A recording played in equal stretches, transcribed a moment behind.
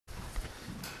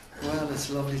it's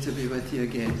lovely to be with you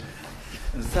again.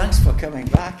 And thanks for coming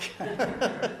back.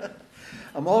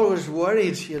 I'm always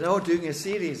worried, doing a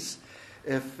series,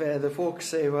 if the folks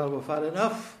say, well, we've had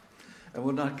enough and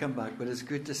will not come back. But it's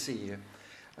good to see you.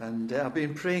 And I've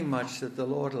been praying much that the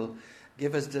Lord will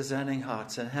give us discerning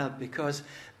hearts and help, because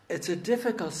it's a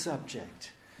difficult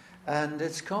subject and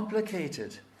it's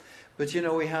complicated. But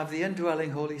we have the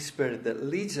indwelling Holy Spirit that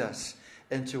leads us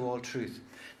into all truth.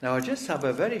 Now, I just have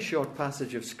a very short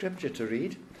passage of Scripture to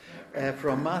read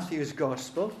from Matthew's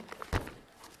Gospel.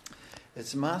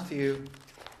 It's Matthew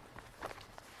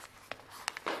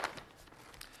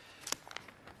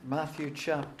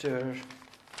chapter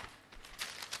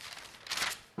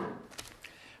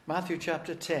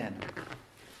 10.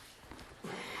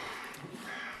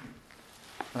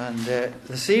 And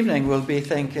this evening we'll be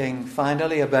thinking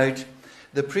finally about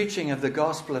the preaching of the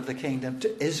gospel of the kingdom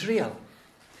to Israel.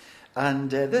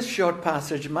 And this short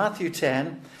passage, Matthew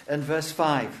 10 and verse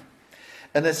 5.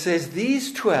 And it says,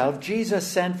 "These 12 Jesus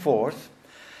sent forth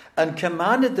and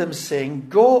commanded them, saying,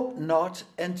 Go not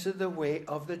into the way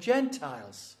of the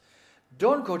Gentiles."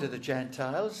 Don't go to the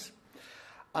Gentiles,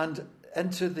 and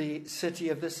into the city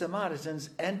of the Samaritans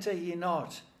enter ye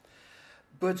not,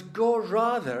 but go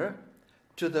rather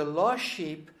to the lost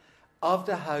sheep of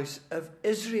the house of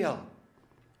Israel.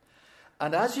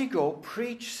 And as ye go,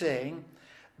 preach, saying,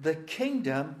 The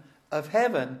kingdom of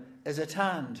heaven is at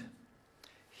hand.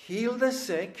 Heal the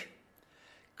sick,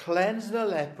 cleanse the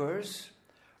lepers,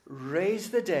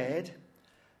 raise the dead,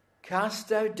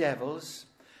 cast out devils.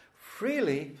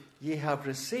 Freely ye have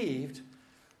received,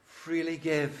 freely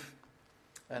give.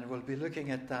 And we'll be looking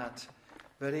at that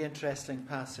very interesting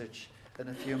passage in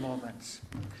a few moments.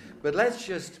 But let's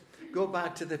just go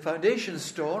back to the foundation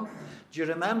stone. Do you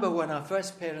remember when our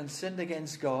first parents sinned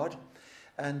against God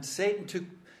and Satan took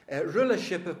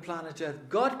rulership of planet Earth?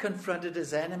 God confronted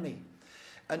his enemy.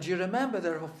 And do you remember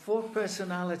there are 4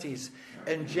 personalities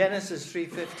in Genesis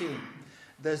 3:15?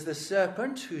 There's the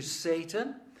serpent, who's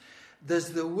Satan. There's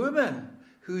the woman,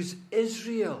 who's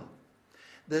Israel.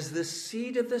 There's the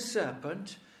seed of the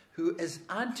serpent, who is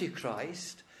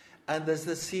Antichrist. And there's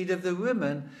the seed of the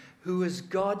woman, who is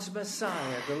God's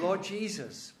Messiah, the Lord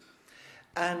Jesus.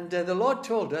 And the Lord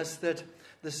told us that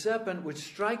the serpent would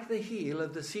strike the heel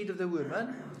of the seed of the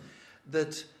woman,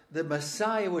 that the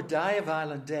Messiah would die a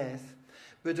violent death,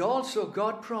 but also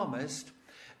God promised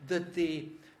that the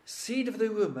seed of the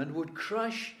woman would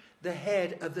crush the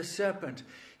head of the serpent.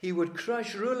 He would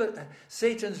crush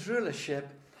Satan's rulership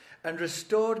and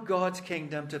restore God's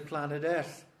kingdom to planet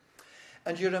Earth.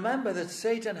 And you remember that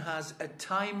Satan has a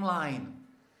timeline.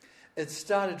 It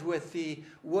started with the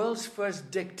world's first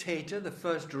dictator, the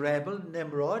first rebel,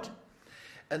 Nimrod.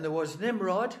 And there was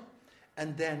Nimrod,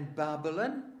 and then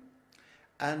Babylon.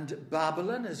 And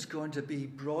Babylon is going to be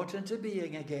brought into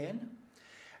being again.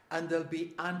 And there'll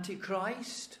be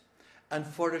Antichrist. And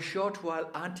for a short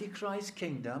while, Antichrist's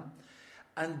kingdom.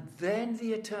 And then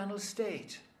the eternal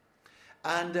state.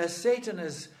 And Satan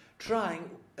is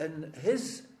trying in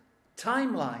his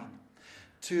timeline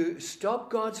to stop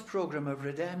God's program of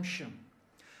redemption.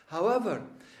 However,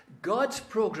 God's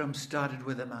program started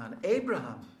with a man,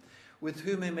 Abraham, with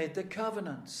whom he made the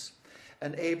covenants.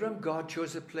 And God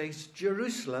chose a place,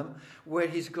 Jerusalem, where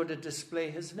he's going to display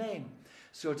his name.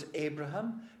 So it's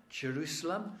Abraham,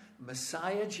 Jerusalem,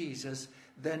 Messiah Jesus,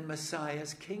 then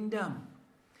Messiah's kingdom.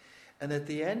 And at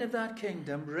the end of that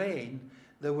kingdom reign,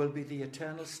 there will be the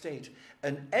eternal state.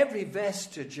 And every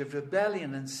vestige of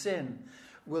rebellion and sin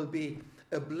will be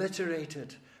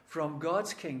obliterated from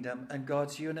God's kingdom and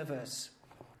God's universe.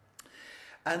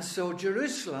 And so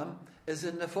Jerusalem is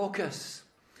in the focus.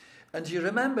 And do you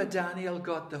remember Daniel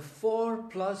got the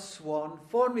 4+1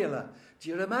 formula? Do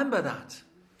you remember that?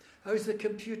 How's the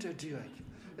computer doing?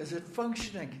 Is it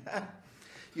functioning?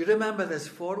 You remember there's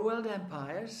 4 world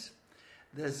empires.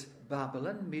 There's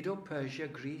Babylon, Medo-Persia,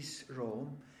 Greece,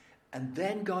 Rome, and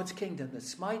then God's kingdom, the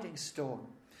smiting stone.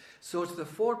 So it's the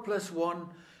 4+1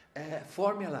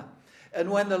 formula.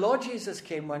 And when the Lord Jesus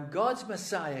came, when God's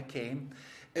Messiah came,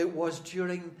 it was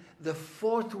during the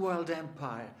 4th world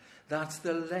empire. That's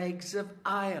the legs of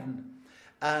iron.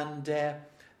 And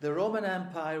the Roman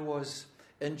Empire was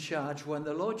in charge when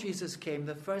the Lord Jesus came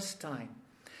the first time.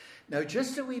 Now,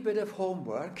 just a wee bit of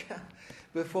homework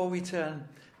before we turn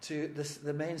to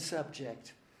the main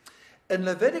subject. In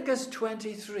Leviticus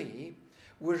 23,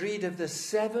 we read of the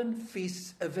 7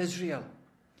 feasts of Israel.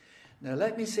 Now,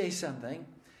 let me say something,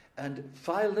 and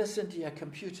file this into your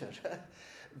computer.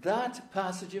 That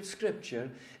passage of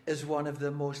Scripture is one of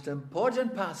the most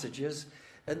important passages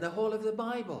in the whole of the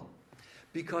Bible,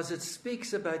 because it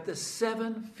speaks about the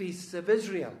 7 feasts of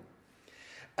Israel.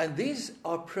 And these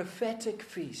are prophetic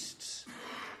feasts.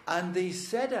 And they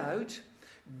set out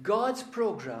God's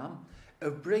program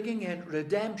of bringing in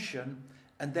redemption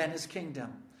and then his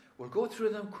kingdom. We'll go through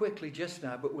them quickly just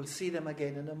now, but we'll see them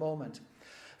again in a moment.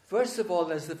 First of all,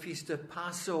 there's the Feast of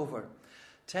Passover,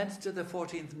 10th to the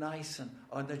 14th Nisan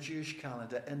on the Jewish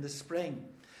calendar in the spring.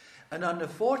 And on the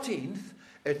 14th,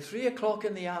 at 3 o'clock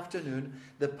in the afternoon,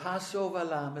 the Passover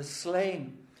lamb is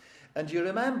slain. And you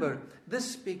remember, this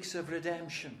speaks of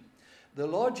redemption. The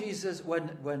Lord Jesus,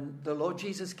 when the Lord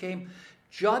Jesus came,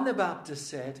 John the Baptist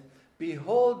said,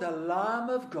 "Behold the Lamb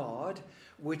of God,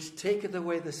 which taketh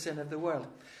away the sin of the world."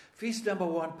 Feast number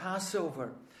 1,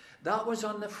 Passover. That was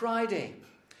on the Friday.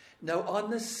 Now on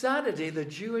the Saturday, the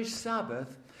Jewish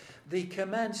Sabbath, they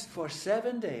commenced for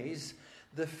 7 days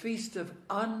the Feast of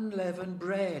Unleavened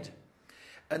Bread.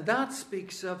 And that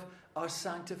speaks of our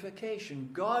sanctification,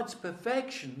 God's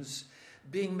perfections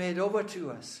being made over to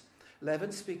us.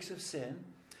 Leaven speaks of sin.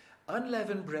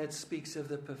 Unleavened bread speaks of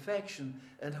the perfection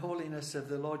and holiness of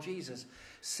the Lord Jesus.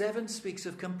 7 speaks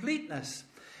of completeness.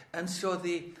 And so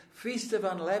the Feast of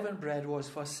Unleavened Bread was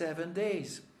for 7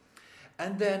 days.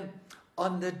 And then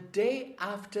on the day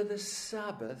after the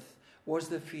Sabbath was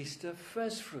the Feast of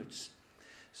First Fruits.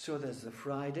 So there's the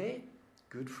Friday,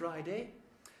 Good Friday.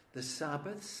 The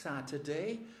Sabbath,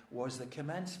 Saturday, was the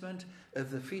commencement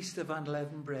of the Feast of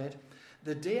Unleavened Bread.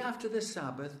 The day after the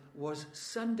Sabbath was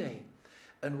Sunday.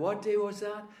 And what day was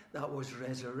that? That was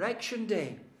Resurrection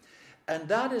Day. And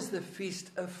that is the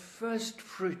Feast of First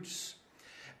Fruits.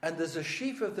 And there's a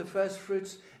sheaf of the first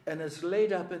fruits, and it's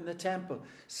laid up in the temple.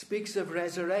 Speaks of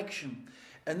resurrection.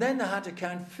 And then they had to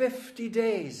count 50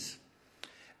 days.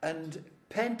 And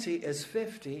Penti is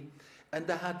 50. And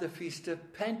they had the Feast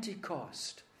of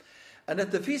Pentecost. And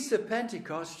at the Feast of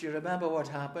Pentecost, you remember what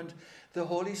happened? The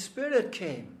Holy Spirit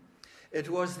came. It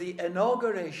was the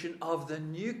inauguration of the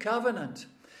new covenant.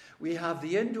 We have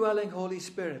the indwelling Holy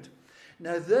Spirit.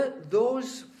 Now,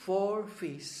 those 4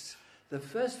 feasts, the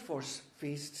first 4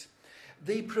 feasts,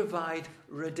 they provide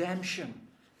redemption.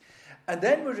 And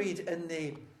then we read in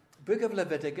the book of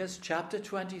Leviticus, chapter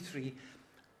 23,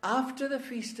 after the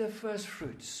Feast of First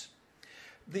Fruits,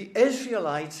 the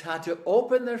Israelites had to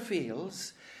open their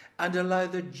fields and allow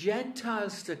the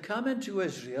Gentiles to come into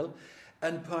Israel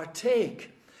and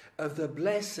partake of the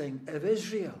blessing of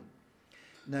Israel.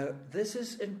 Now, this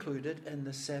is included in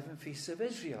the 7 feasts of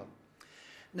Israel.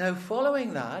 Now,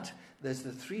 following that, there's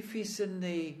the 3 feasts in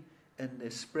the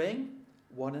spring,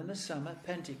 1 in the summer,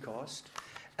 Pentecost,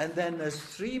 and then there's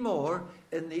 3 more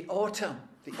in the autumn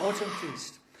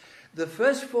feast. The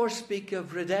first 4 speak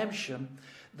of redemption.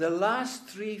 The last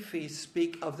 3 feasts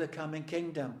speak of the coming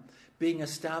kingdom being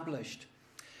established.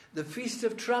 The Feast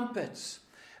of Trumpets,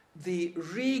 the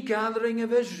regathering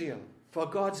of Israel for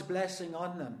God's blessing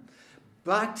on them,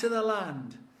 back to the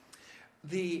land.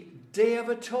 The Day of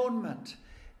Atonement,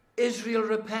 Israel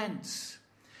repents.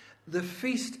 The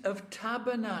Feast of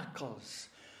Tabernacles,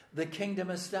 the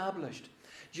kingdom established.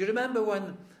 Do you remember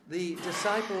when the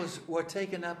disciples were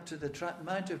taken up to the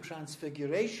Mount of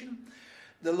Transfiguration?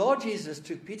 The Lord Jesus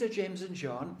took Peter, James, and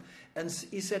John, and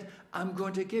he said, "I'm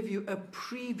going to give you a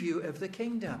preview of the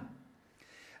kingdom."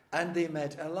 And they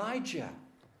met Elijah.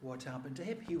 What happened to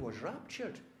him? He was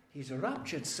raptured. He's a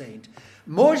raptured saint.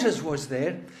 Moses was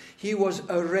there. He was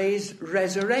a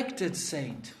resurrected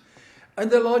saint.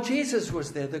 And the Lord Jesus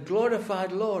was there, the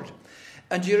glorified Lord.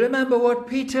 And you remember what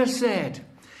Peter said?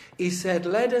 He said,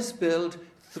 "Let us build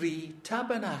 3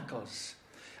 tabernacles.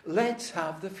 Let's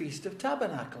have the Feast of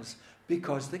Tabernacles,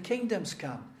 because the kingdom's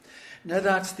come." Now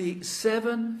that's the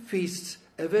 7 feasts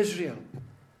of Israel.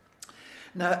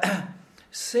 Now,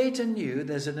 Satan knew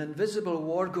there's an invisible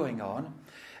war going on,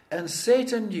 and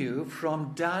Satan knew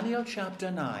from Daniel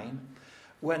chapter 9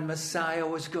 when Messiah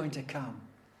was going to come.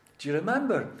 Do you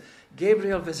remember?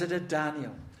 Gabriel visited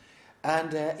Daniel,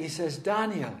 and he says,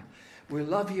 "Daniel, we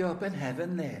love you up in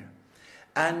heaven there."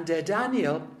 And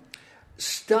Daniel,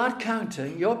 start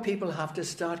counting. Your people have to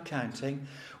start counting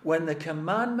when the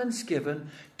commandment's given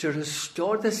to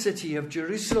restore the city of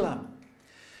Jerusalem.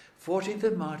 14th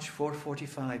of March,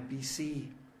 445 BC.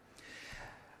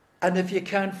 And if you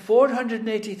count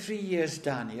 483 years,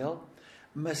 Daniel,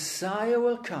 Messiah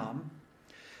will come,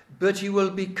 but he will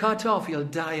be cut off. He'll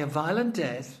die a violent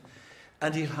death,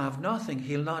 and he'll have nothing.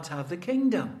 He'll not have the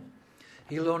kingdom.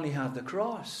 He'll only have the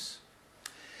cross.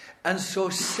 And so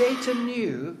Satan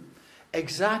knew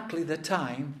exactly the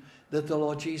time that the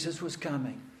Lord Jesus was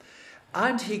coming.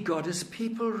 And he got his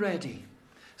people ready.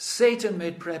 Satan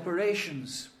made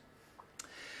preparations.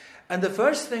 And the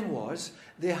first thing was,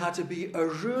 there had to be a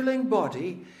ruling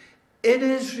body in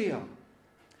Israel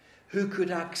who could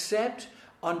accept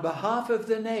on behalf of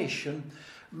the nation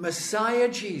Messiah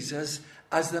Jesus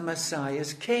as the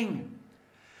Messiah's king.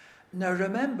 Now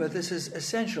remember, this is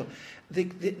essential.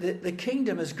 The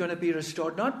kingdom is going to be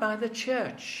restored not by the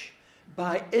church,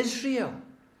 by Israel.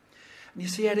 And you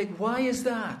see, Eric, why is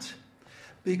that?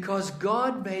 Because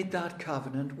God made that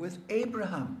covenant with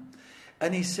Abraham.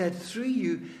 And he said, through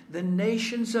you, the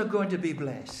nations are going to be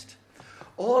blessed.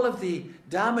 All of the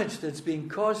damage that's being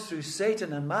caused through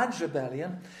Satan and man's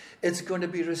rebellion, it's going to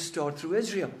be restored through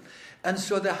Israel. And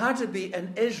so there had to be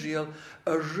in Israel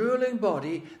a ruling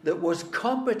body that was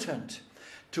competent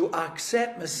to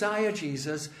accept Messiah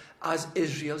Jesus as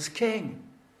Israel's king.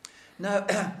 Now,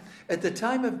 at the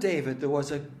time of David, there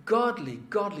was a godly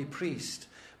priest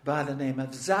by the name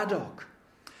of Zadok.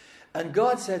 And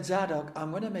God said, Zadok,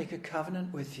 I'm going to make a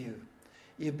covenant with you.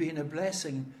 You've been a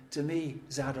blessing to me,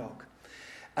 Zadok.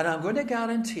 And I'm going to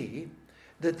guarantee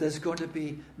that there's going to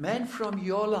be men from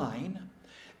your line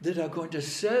that are going to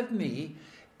serve me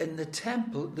in the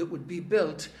temple that would be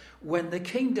built when the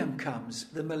kingdom comes,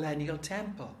 the millennial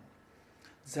temple.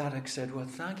 Zadok said, well,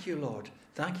 thank you, Lord.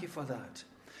 Thank you for that.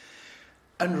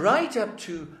 And right up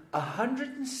to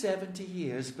 170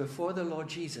 years before the Lord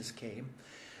Jesus came,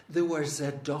 there were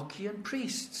Zadokian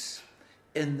priests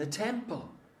in the temple.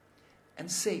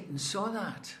 And Satan saw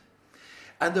that.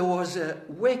 And there was a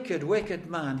wicked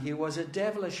man. He was a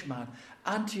devilish man,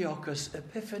 Antiochus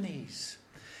Epiphanes.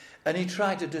 And he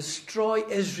tried to destroy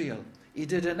Israel. He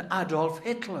did an Adolf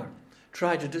Hitler,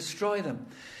 tried to destroy them.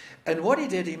 And what he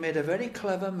did, he made a very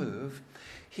clever move.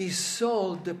 He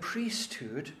sold the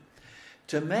priesthood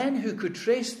to men who could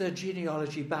trace their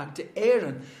genealogy back to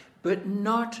Aaron, but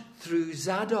not through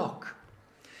Zadok.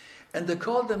 And they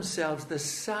called themselves the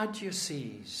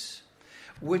Sadducees,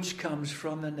 which comes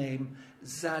from the name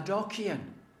Zadokian.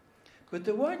 But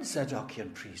they weren't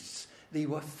Zadokian priests. They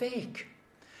were fake.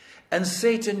 And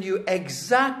Satan knew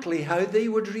exactly how they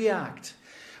would react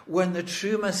when the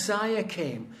true Messiah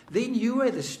came. They knew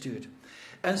where they stood.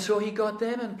 And so he got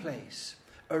them in place,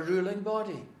 a ruling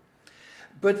body.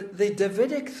 But the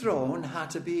Davidic throne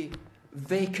had to be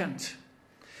vacant,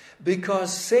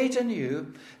 because Satan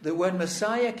knew that when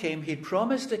Messiah came, he'd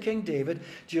promised to King David.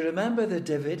 Do you remember the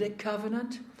Davidic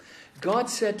covenant? God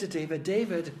said to David,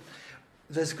 David,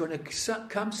 there's going to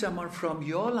come someone from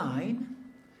your line,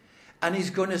 and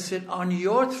he's going to sit on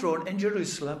your throne in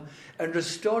Jerusalem and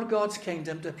restore God's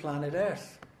kingdom to planet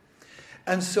Earth.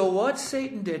 And so what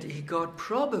Satan did, he got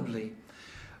probably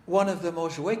one of the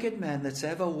most wicked men that's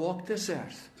ever walked this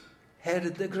earth,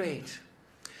 Herod the Great.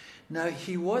 Now,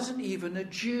 he wasn't even a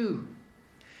Jew.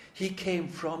 He came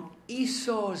from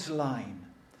Esau's line,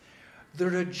 the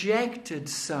rejected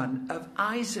son of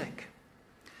Isaac.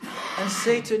 And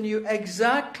Satan knew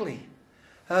exactly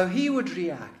how he would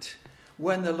react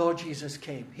when the Lord Jesus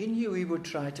came. He knew he would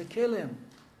try to kill him.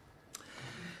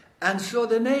 And so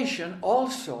the nation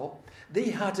also,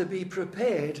 they had to be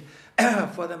prepared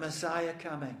for the Messiah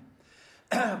coming.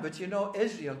 But you know,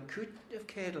 Israel couldn't have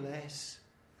cared less.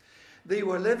 They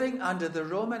were living under the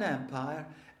Roman Empire,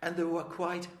 and they were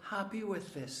quite happy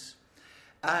with this.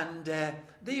 And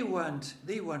they weren't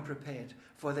prepared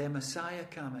for their Messiah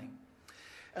coming.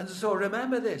 And so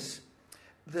remember this,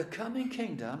 the coming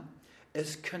kingdom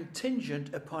is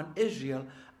contingent upon Israel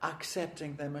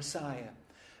accepting the Messiah,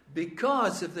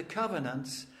 because of the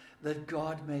covenants that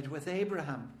God made with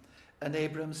Abraham and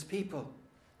Abraham's people.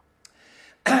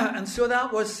 And so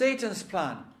that was Satan's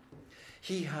plan.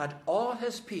 He had all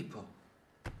his people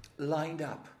lined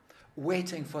up,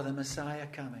 waiting for the Messiah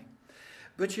coming.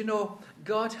 But you know,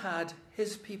 God had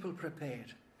his people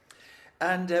prepared.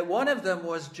 And one of them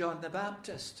was John the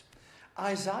Baptist.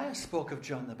 Isaiah spoke of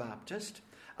John the Baptist.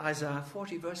 Isaiah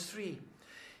 40 verse 3.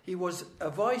 He was a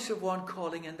voice of one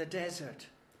calling in the desert,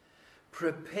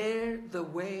 prepare the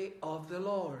way of the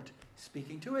Lord.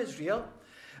 Speaking to Israel,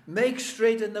 make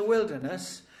straight in the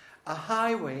wilderness a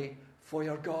highway for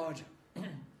your God.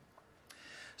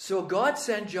 So God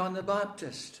sent John the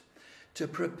Baptist to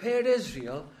prepare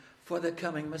Israel for the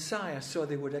coming Messiah, so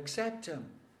they would accept him.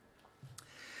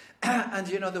 And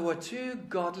you know, there were two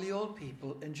godly old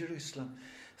people in Jerusalem.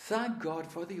 Thank God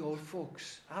for the old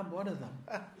folks. I'm one of them.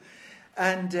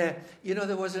 And you know,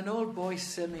 there was an old boy,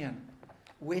 Simeon,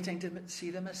 waiting to see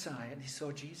the Messiah, and he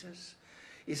saw Jesus.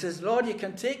 He says, Lord, you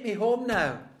can take me home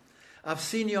now. I've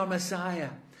seen your Messiah.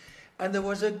 And there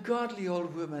was a godly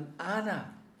old woman,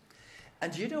 Anna.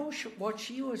 And you know what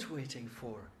she was waiting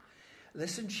for?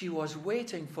 Listen, she was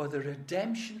waiting for the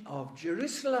redemption of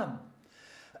Jerusalem.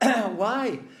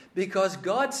 Why? Because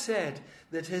God said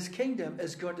that his kingdom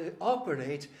is going to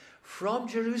operate from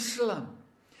Jerusalem.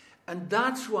 And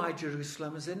that's why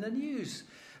Jerusalem is in the news.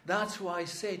 That's why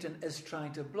Satan is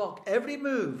trying to block every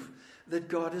move that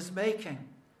God is making.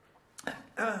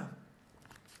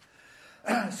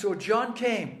 So John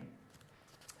came.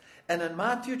 And in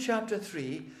Matthew chapter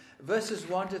 3, verses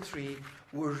 1 to 3,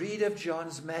 we read of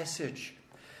John's message.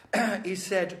 He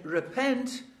said,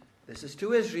 repent, this is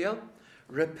to Israel,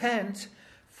 repent,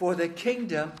 for the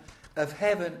kingdom of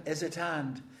heaven is at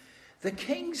hand. The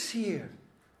king's here.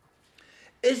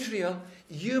 Israel,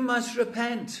 you must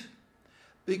repent,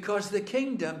 because the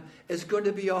kingdom is going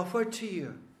to be offered to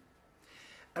you.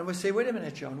 And we say, wait a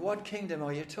minute, John, what kingdom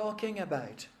are you talking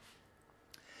about?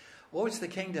 Oh, it's the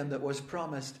kingdom that was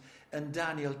promised in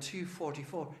Daniel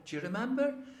 2:44. Do you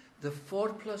remember the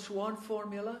 4+1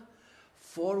 formula?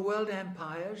 4 world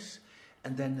empires,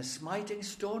 and then the smiting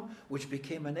stone, which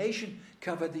became a nation,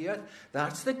 covered the earth.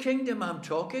 That's the kingdom I'm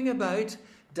talking about,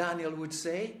 Daniel would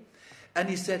say. And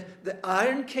he said, the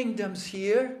iron kingdom's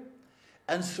here,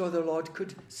 and so the Lord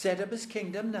could set up his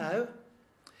kingdom now.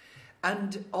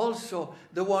 And also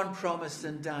the one promised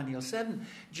in Daniel 7.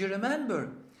 Do you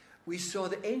remember? We saw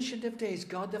the Ancient of Days,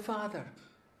 God the Father.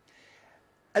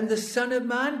 And the Son of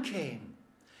Man came.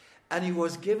 And he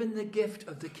was given the gift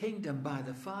of the kingdom by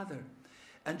the Father.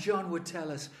 And John would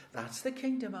tell us, that's the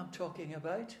kingdom I'm talking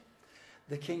about.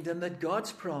 The kingdom that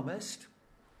God's promised.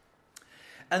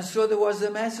 And so there was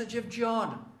the message of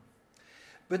John.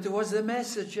 But there was the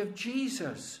message of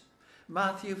Jesus.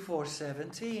 Matthew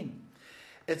 4:17.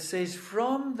 It says,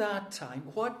 from that time,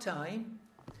 what time?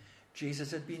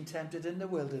 Jesus had been tempted in the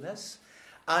wilderness,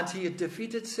 and he had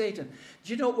defeated Satan.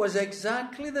 Do you know, it was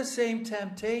exactly the same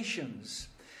temptations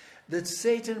that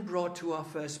Satan brought to our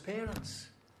first parents.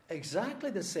 Exactly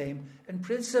the same in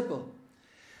principle.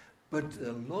 But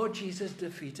the Lord Jesus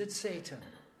defeated Satan.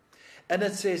 And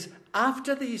it says,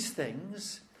 after these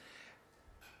things,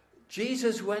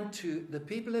 Jesus went to the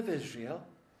people of Israel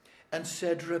and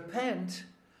said, repent,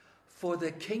 for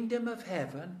the kingdom of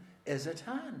heaven is at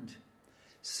hand.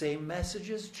 Same message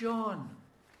as John.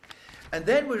 And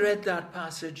then we read that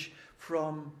passage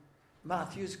from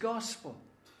Matthew's Gospel.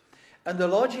 And the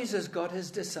Lord Jesus got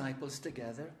his disciples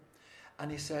together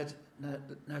and he said,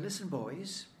 now listen,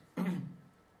 boys,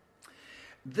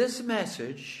 this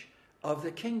message of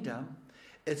the kingdom,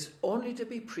 it's only to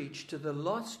be preached to the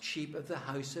lost sheep of the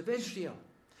house of Israel.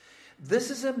 This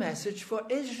is a message for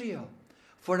Israel,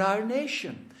 for our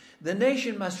nation. The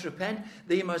nation must repent.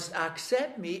 They must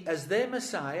accept me as their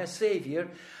Messiah, Savior,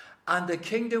 and the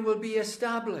kingdom will be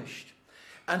established.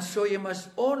 And so you must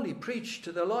only preach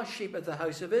to the lost sheep of the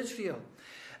house of Israel.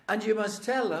 And you must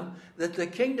tell them that the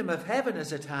kingdom of heaven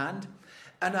is at hand,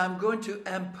 and I'm going to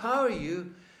empower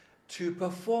you to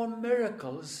perform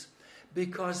miracles,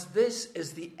 because this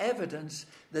is the evidence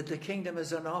that the kingdom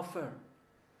is on offer.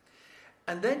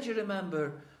 And then do you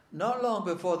remember, not long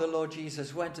before the Lord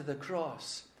Jesus went to the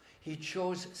cross, he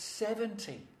chose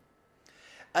 70.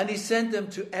 And he sent them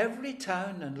to every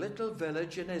town and little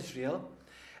village in Israel,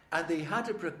 and they had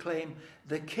to proclaim,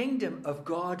 the kingdom of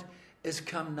God is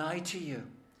come nigh to you.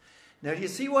 Now you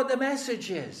see what the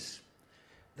message is.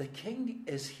 The king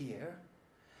is here,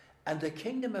 and the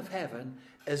kingdom of heaven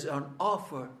is on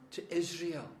offer to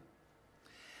Israel.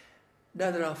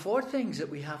 Now there are 4 things that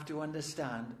we have to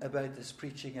understand about this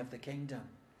preaching of the kingdom.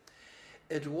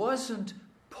 It wasn't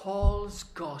Paul's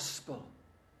gospel.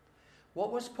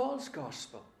 What was Paul's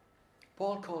gospel?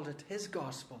 Paul called it his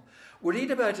gospel. We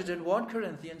read about it in 1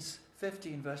 Corinthians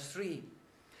 15 verse 3.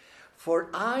 For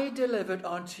I delivered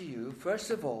unto you, first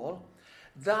of all,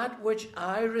 that which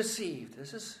I received.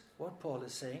 This is what Paul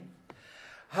is saying.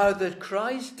 How that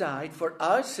Christ died for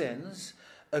our sins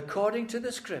according to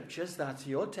the scriptures, that's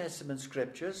the Old Testament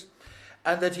scriptures,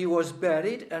 and that he was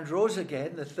buried and rose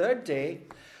again the 3rd day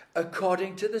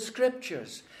according to the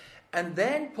scriptures. And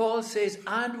then Paul says,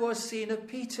 and was seen of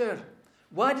Peter.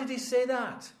 Why did he say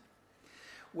that?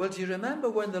 Well, do you remember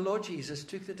when the Lord Jesus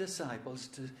took the disciples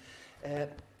to a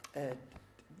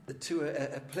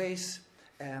place,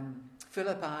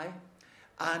 Philippi,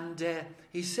 and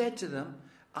he said to them,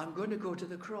 I'm going to go to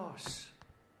the cross.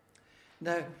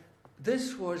 Now,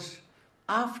 this was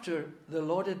after the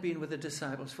Lord had been with the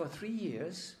disciples for 3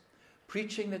 years,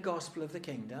 preaching the gospel of the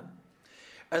kingdom.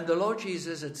 And the Lord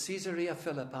Jesus at Caesarea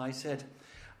Philippi said,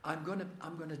 I'm going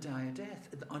to die a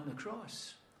death on the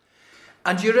cross.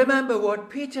 And you remember what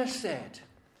Peter said?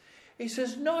 He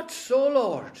says, not so,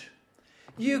 Lord.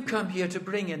 You come here to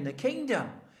bring in the kingdom.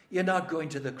 You're not going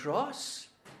to the cross.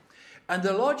 And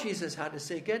the Lord Jesus had to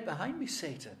say, get behind me,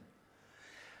 Satan.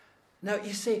 Now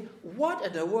you say, what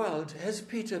in the world has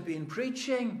Peter been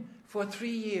preaching for 3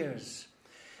 years?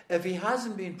 If he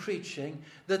hasn't been preaching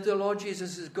that the Lord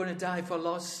Jesus is going to die for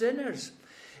lost sinners.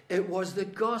 It was the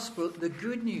gospel, the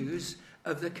good news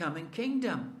of the coming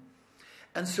kingdom.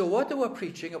 And so what they were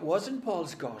preaching, it wasn't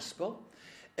Paul's gospel.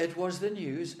 It was the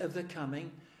news of the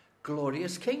coming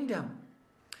glorious kingdom.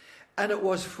 And it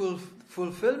was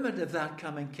fulfillment of that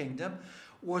coming kingdom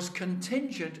was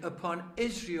contingent upon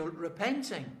Israel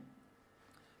repenting.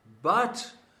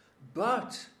 But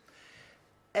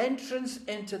entrance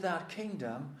into that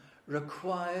kingdom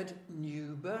required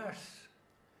new birth.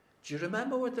 Do you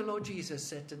remember what the Lord Jesus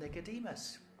said to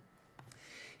Nicodemus?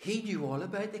 He knew all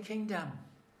about the kingdom.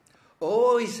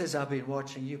 Oh, he says, I've been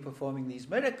watching you performing these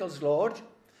miracles, Lord,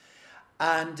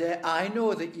 and I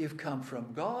know that you've come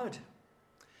from God.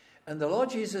 And the Lord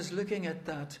Jesus looking at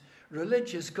that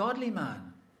religious, godly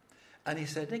man, and he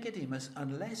said, Nicodemus,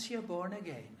 unless you're born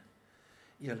again,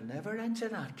 you'll never enter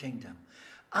that kingdom.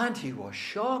 And he was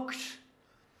shocked.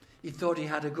 He thought he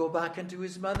had to go back into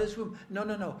his mother's womb.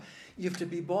 No. You have to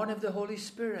be born of the Holy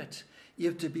Spirit. You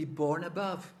have to be born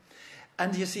above.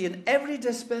 And you see, in every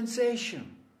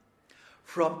dispensation,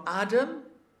 from Adam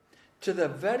to the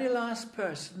very last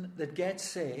person that gets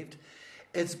saved,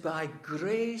 it's by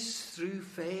grace through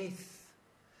faith.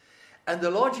 And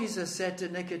the Lord Jesus said to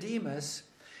Nicodemus,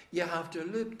 you have to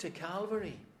look to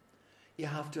Calvary. You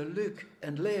have to look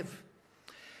and live.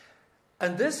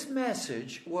 And this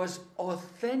message was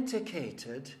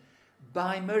authenticated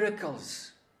by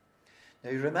miracles. Now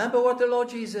you remember what the Lord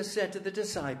Jesus said to the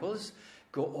disciples,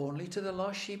 go only to the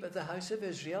lost sheep of the house of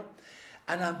Israel,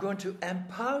 and I'm going to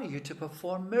empower you to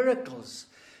perform miracles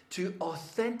to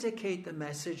authenticate the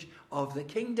message of the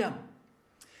kingdom.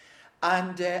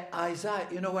 And Isaiah,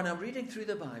 when I'm reading through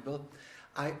the Bible,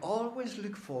 I always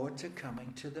look forward to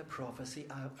coming to the prophecy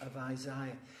of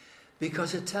Isaiah,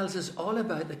 because it tells us all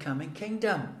about the coming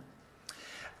kingdom.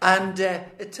 And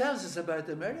it tells us about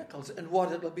the miracles and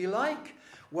what it'll be like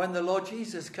when the Lord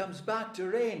Jesus comes back to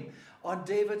reign on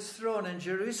David's throne in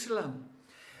Jerusalem.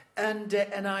 And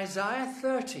in Isaiah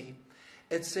 30,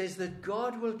 it says that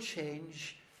God will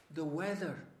change the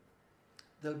weather.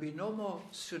 There'll be no more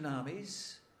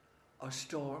tsunamis or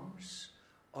storms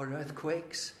or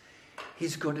earthquakes.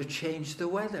 He's going to change the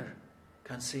weather.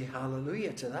 Can say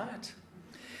hallelujah to that.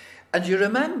 And you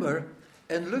remember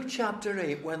in Luke chapter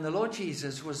 8, when the Lord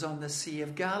Jesus was on the Sea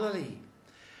of Galilee,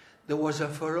 there was a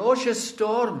ferocious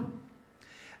storm,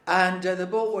 and the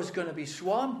boat was going to be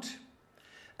swamped.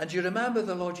 And you remember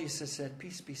the Lord Jesus said,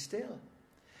 peace be still.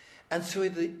 And so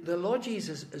the Lord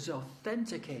Jesus is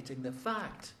authenticating the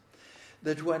fact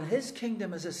that when his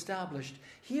kingdom is established,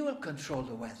 he will control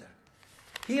the weather.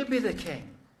 He'll be the king.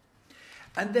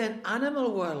 And then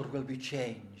animal world will be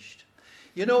changed.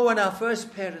 When our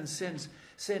first parents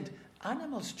sinned,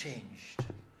 animals changed.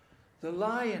 The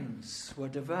lions were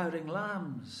devouring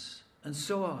lambs, and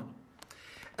so on.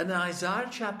 And Isaiah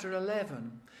chapter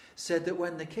 11 said that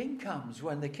when the king comes,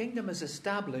 when the kingdom is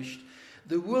established,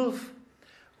 the wolf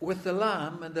with the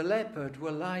lamb and the leopard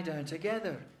will lie down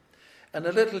together. And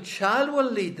a little child will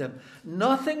lead them.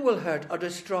 Nothing will hurt or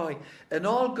destroy in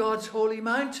all God's holy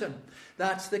mountain.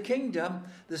 That's the kingdom,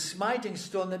 the smiting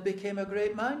stone that became a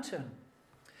great mountain.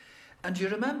 And you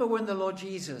remember when the Lord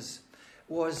Jesus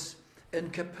was in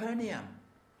Capernaum,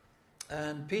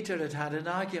 and Peter had an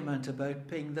argument about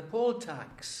paying the poll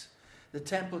tax, the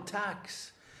temple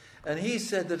tax. And he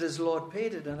said that his Lord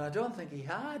paid it, and I don't think he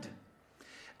had.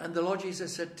 And the Lord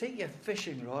Jesus said, take your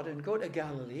fishing rod and go to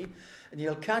Galilee, and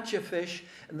you'll catch a fish,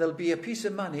 and there'll be a piece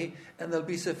of money, and there'll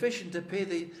be sufficient to pay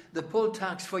the poll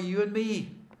tax for you and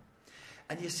me.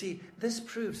 And you see, this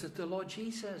proves that the Lord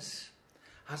Jesus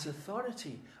has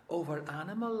authority over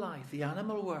animal life, the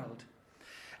animal world.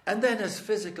 And then as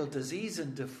physical disease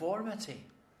and deformity,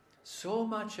 so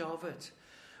much of it.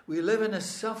 We live in a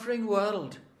suffering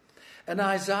world. And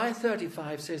Isaiah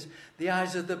 35 says, the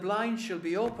eyes of the blind shall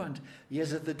be opened, the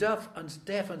ears of the deaf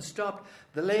unstopped,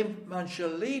 the lame man shall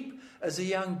leap as a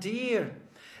young deer.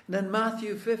 And in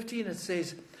Matthew 15 it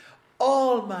says,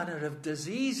 all manner of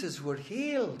diseases were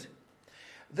healed.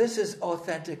 This is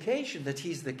authentication that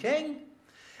he's the king,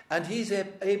 and he's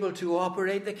able to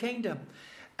operate the kingdom.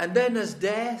 And then there's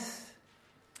death.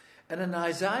 And in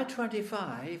Isaiah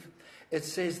 25, it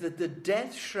says that the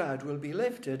death shroud will be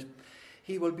lifted.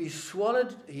 He will be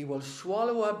swallowed. He will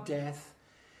swallow up death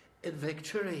in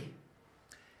victory.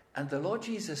 And the Lord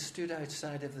Jesus stood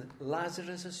outside of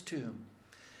Lazarus' tomb,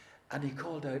 and he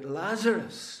called out,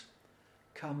 Lazarus,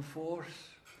 come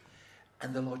forth.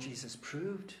 And the Lord Jesus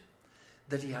proved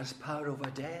that he has power over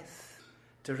death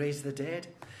to raise the dead.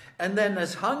 And then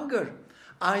there's hunger.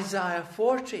 Isaiah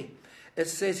 40, it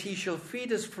says, he shall feed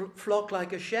his flock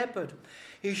like a shepherd.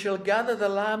 He shall gather the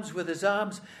lambs with his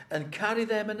arms and carry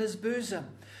them in his bosom,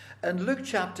 And Luke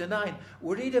chapter 9,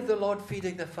 we read of the Lord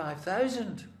feeding the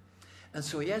 5,000. And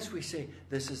so, yes, we say,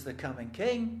 this is the coming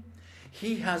king.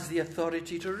 He has the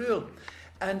authority to rule.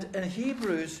 And in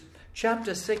Hebrews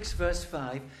chapter 6, verse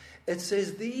 5, it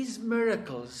says, these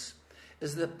miracles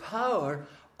is the power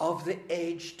of the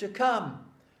age to come.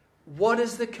 What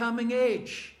is the coming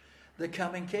age? The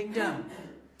coming kingdom.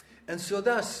 And so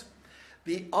thus,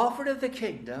 the offer of the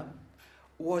kingdom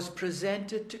was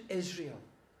presented to Israel,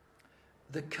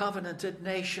 the covenanted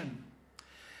nation.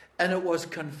 And it was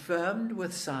confirmed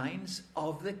with signs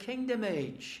of the kingdom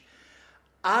age,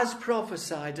 as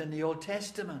prophesied in the Old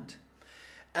Testament.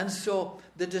 And so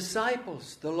the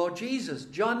disciples, the Lord Jesus,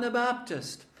 John the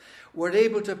Baptist, were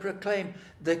able to proclaim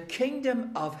the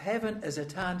kingdom of heaven is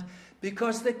at hand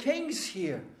because the king's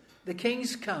here. The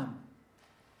king's come.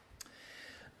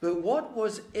 But what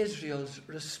was Israel's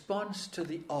response to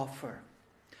the offer?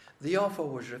 The offer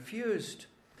was refused.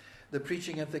 The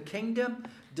preaching of the kingdom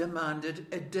demanded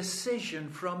a decision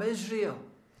from Israel.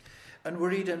 And we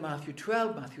read in Matthew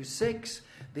 12, Matthew 6,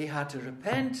 they had to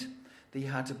repent, they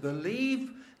had to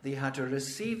believe, they had to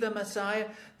receive the Messiah,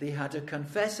 they had to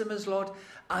confess him as Lord,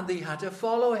 and they had to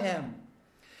follow him.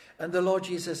 And the Lord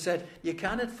Jesus said, you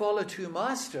cannot follow two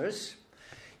masters.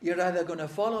 You're either going to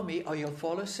follow me or you'll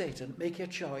follow Satan. Make your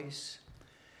choice.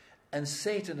 And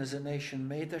Satan as a nation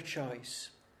made their choice.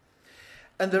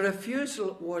 And the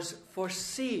refusal was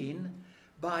foreseen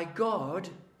by God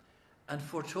and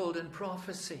foretold in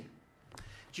prophecy.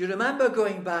 Do you remember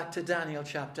going back to Daniel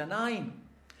chapter 9?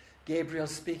 Gabriel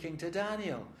speaking to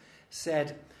Daniel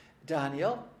said,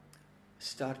 Daniel,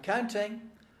 start counting.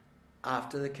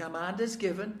 After the command is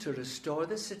given to restore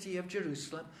the city of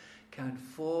Jerusalem, count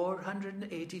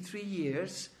 483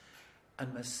 years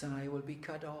and Messiah will be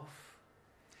cut off.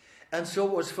 And so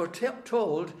it was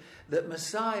foretold that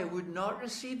Messiah would not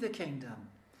receive the kingdom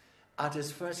at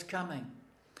his first coming.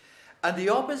 And the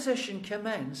opposition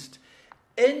commenced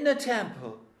in the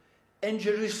temple in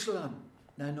Jerusalem.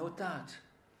 Now note that.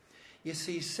 You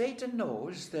see, Satan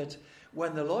knows that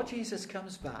when the Lord Jesus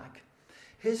comes back,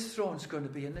 his throne's going to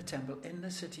be in the temple in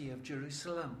the city of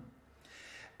Jerusalem.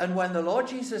 And when the Lord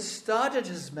Jesus started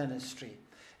his ministry,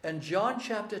 in John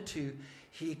chapter 2,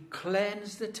 he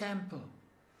cleansed the temple.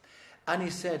 And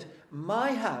he said,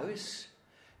 my house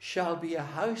shall be a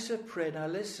house of prayer. Now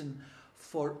listen,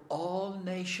 for all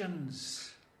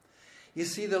nations. You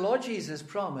see, the Lord Jesus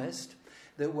promised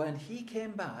that when he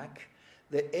came back,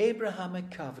 the Abrahamic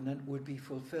covenant would be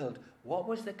fulfilled. What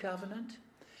was the covenant?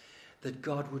 That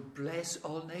God would bless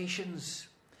all nations.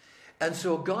 And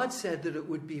so God said that it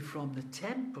would be from the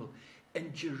temple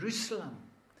in Jerusalem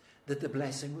that the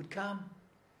blessing would come.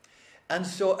 And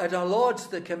so at our Lord's,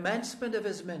 the commencement of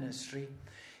his ministry,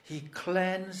 he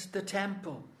cleansed the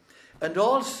temple. And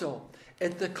also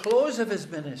at the close of his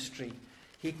ministry,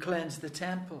 he cleansed the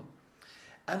temple.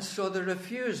 And so the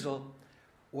refusal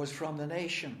was from the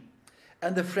nation.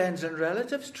 And the friends and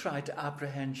relatives tried to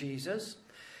apprehend Jesus.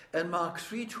 In Mark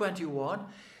 3:21,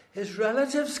 his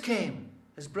relatives came,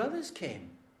 his brothers came.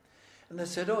 And they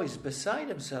said, oh, he's beside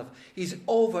himself. He's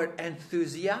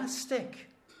over-enthusiastic.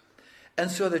 And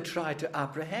so they tried to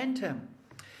apprehend him.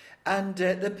 And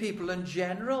the people in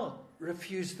general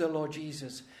refused the Lord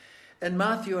Jesus. In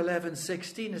Matthew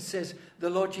 11:16, it says,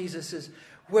 the Lord Jesus says,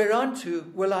 whereunto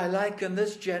will I liken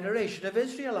this generation of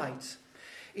Israelites?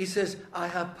 He says, I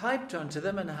have piped unto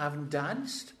them and haven't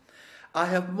danced. I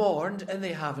have mourned and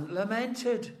they haven't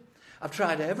lamented. I've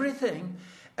tried everything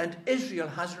and Israel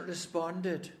hasn't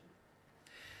responded.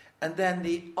 And then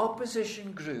the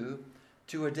opposition grew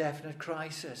to a definite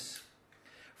crisis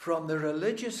from the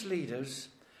religious leaders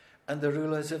and the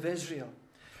rulers of Israel.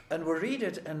 And we'll read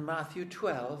it in Matthew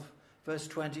 12, verse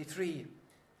 23.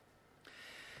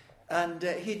 And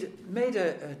he'd made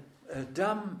a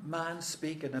dumb man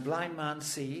speak and a blind man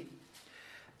see.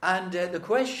 And the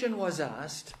question was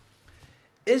asked,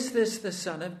 is this the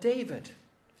son of David?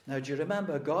 Now, do you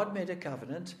remember God made a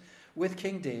covenant with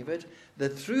King David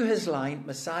that through his line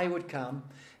Messiah would come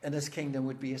and his kingdom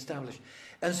would be established.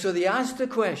 And so they asked the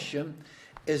question,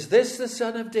 is this the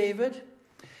son of David?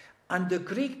 And the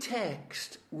Greek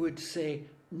text would say,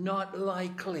 not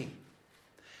likely.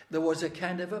 There was a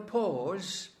kind of a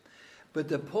pause, but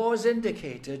the pause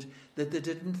indicated that they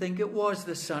didn't think it was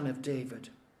the son of David.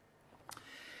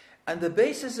 And the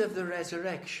basis of the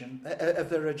rejection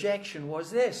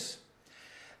was this.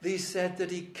 They said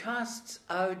that he casts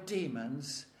out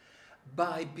demons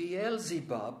by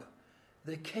Beelzebub,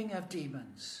 the king of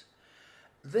demons.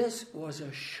 This was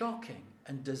a shocking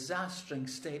and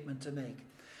disastrous statement to make.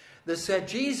 They said,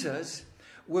 Jesus,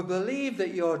 we believe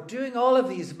that you're doing all of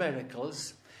these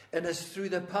miracles and it's through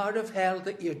the power of hell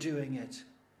that you're doing it.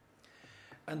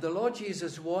 And the Lord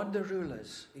Jesus warned the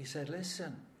rulers. He said,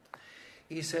 listen,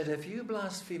 he said, if you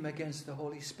blaspheme against the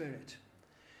Holy Spirit,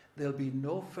 there'll be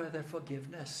no further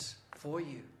forgiveness for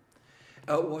you.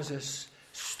 It was a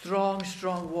strong,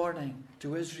 strong warning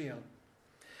to Israel.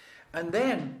 And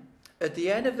then, at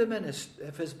the end of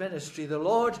his ministry, the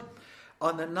Lord,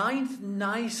 on the 9th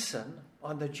Nisan,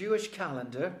 on the Jewish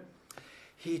calendar,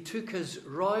 he took his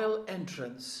royal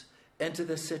entrance into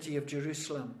the city of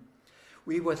Jerusalem.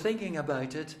 We were thinking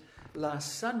about it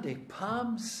last Sunday,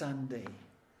 Palm Sunday.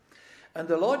 And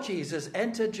the Lord Jesus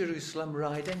entered Jerusalem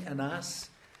riding an ass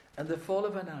and the fall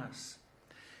of an ass.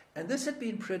 And this had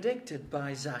been predicted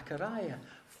by Zechariah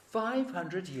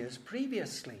 500 years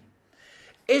previously.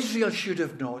 Israel should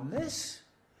have known this.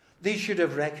 They should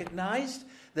have recognized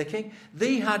the king.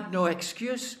 They had no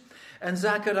excuse. And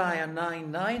Zechariah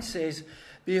 9:9 says,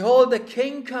 behold, the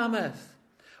king cometh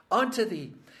unto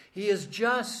thee. He is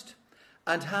just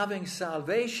and having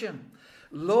salvation,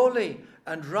 lowly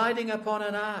and riding upon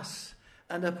an ass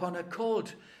and upon a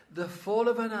colt, the foal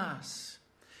of an ass.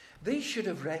 They should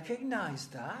have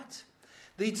recognized that.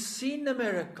 They'd seen the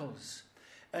miracles.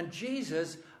 And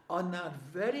Jesus, on that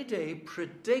very day,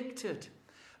 predicted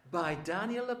by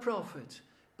Daniel the prophet,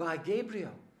 by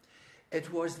Gabriel,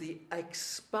 it was the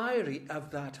expiry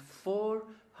of that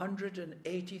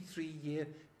 483-year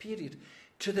period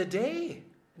to the day.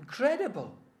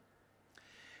 Incredible.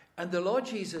 And the Lord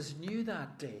Jesus knew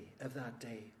that day.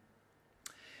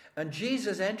 And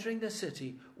Jesus, entering the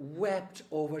city, wept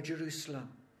over Jerusalem.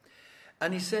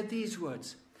 And he said these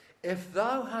words, if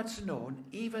thou hadst known,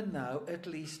 even now at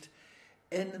least,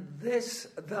 in this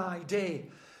thy day,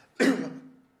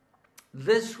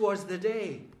 this was the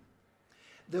day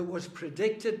that was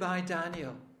predicted by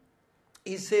Daniel.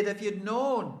 He said, if you'd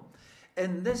known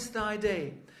in this thy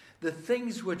day the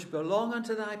things which belong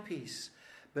unto thy peace,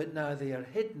 but now they are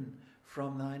hidden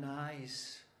from thine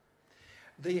eyes.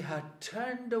 They had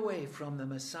turned away from the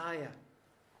Messiah.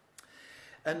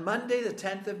 And Monday, the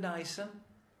 10th of Nisan,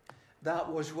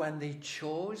 that was when they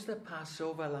chose the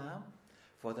Passover lamb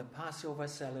for the Passover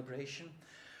celebration.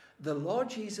 The Lord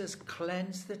Jesus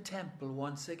cleansed the temple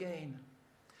once again.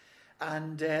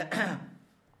 And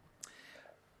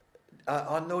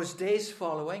on those days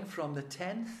following, from the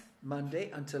 10th, Monday,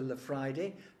 until the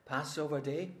Friday, Passover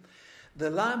day,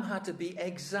 the lamb had to be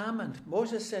examined.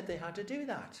 Moses said they had to do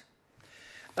that.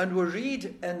 And we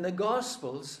read in the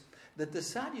Gospels that the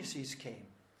Sadducees came,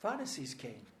 Pharisees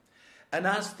came, and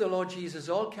asked the Lord Jesus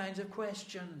all kinds of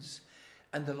questions.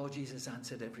 And the Lord Jesus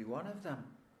answered every one of them.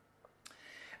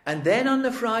 And then on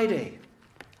the Friday,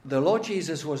 the Lord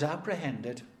Jesus was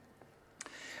apprehended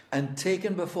and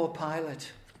taken before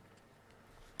Pilate.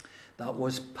 That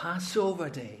was Passover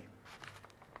day.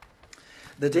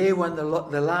 The day when the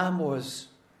lamb was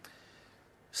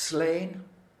slain,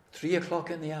 3:00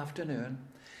 in the afternoon.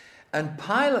 And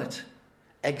Pilate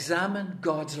examined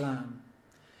God's lamb.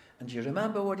 And you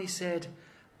remember what he said?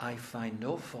 I find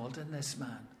no fault in this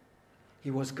man.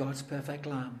 He was God's perfect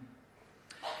lamb.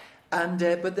 And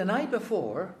but the night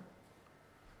before,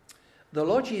 the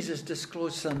Lord Jesus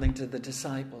disclosed something to the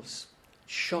disciples.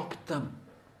 Shocked them.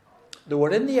 They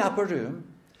were in the upper room.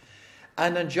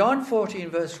 And in John 14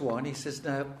 verse 1, he says,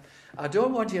 now, I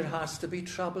don't want your hearts to be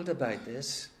troubled about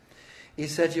this. He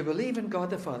said, you believe in God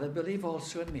the Father, believe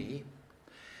also in me.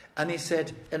 And he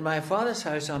said, in my Father's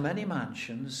house are many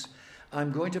mansions.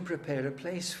 I'm going to prepare a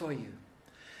place for you.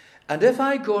 And if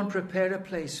I go and prepare a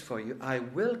place for you, I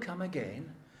will come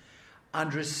again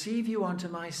and receive you unto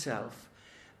myself,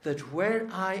 that where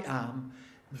I am,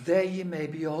 there ye may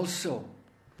be also.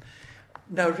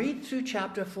 Now read through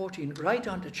chapter 14, right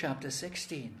on to chapter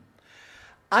 16.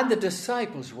 And the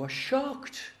disciples were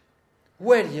shocked.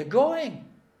 Where are you going?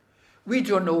 We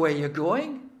don't know where you're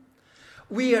going.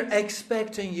 We are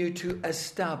expecting you to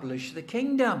establish the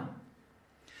kingdom.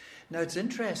 Now it's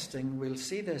interesting, we'll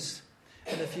see this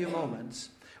in a few moments.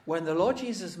 When the Lord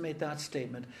Jesus made that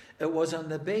statement, it was on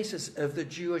the basis of the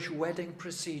Jewish wedding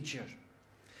procedure.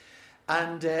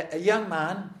 And a young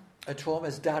man at home,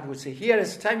 his dad would say, here,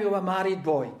 it's time you were a married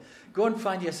boy. Go and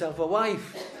find yourself a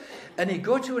wife. And he'd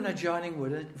go to an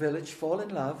adjoining village, fall in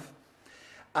love,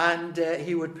 and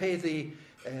he would pay the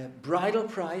bridal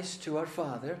price to her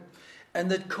father, and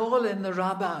they'd call in the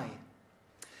rabbi.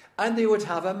 And they would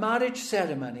have a marriage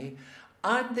ceremony,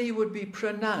 and they would be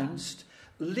pronounced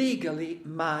legally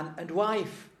man and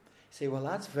wife. You say, well,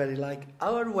 that's very like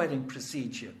our wedding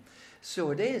procedure.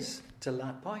 So it is, till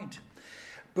that point.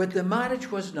 But the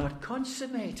marriage was not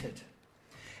consummated.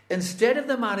 Instead of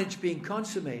the marriage being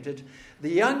consummated,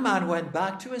 the young man went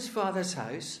back to his father's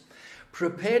house,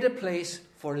 prepared a place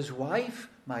for his wife.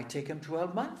 Might take him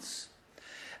 12 months.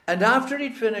 And after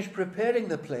he'd finished preparing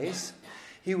the place,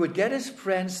 he would get his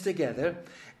friends together,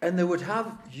 and they would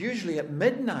have, usually at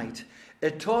midnight,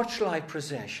 a torchlight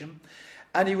procession,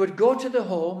 and he would go to the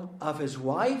home of his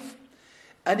wife,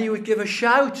 and he would give a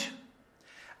shout.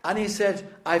 And he said,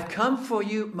 "I've come for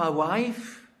you, my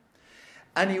wife."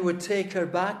 And he would take her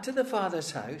back to the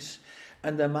father's house,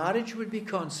 and the marriage would be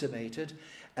consummated.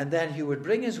 And then he would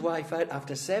bring his wife out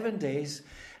after 7 days,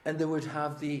 and they would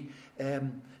have the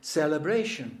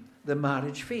celebration, the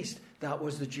marriage feast. That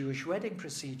was the Jewish wedding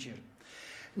procedure.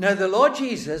 Now the Lord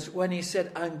Jesus, when he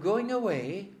said, "I'm going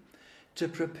away to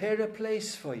prepare a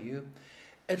place for you,"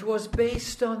 it was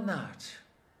based on that.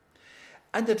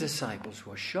 And the disciples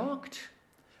were shocked.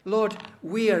 "Lord,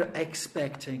 we are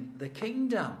expecting the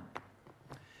kingdom."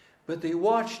 But they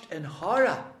watched in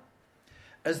horror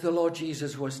as the Lord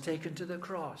Jesus was taken to the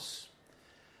cross.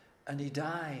 And he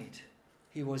died.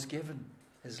 He was given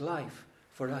his life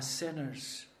for us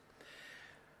sinners.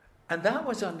 And that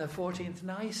was on the 14th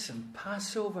Nisan,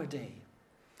 Passover day.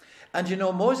 And you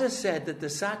know, Moses said that the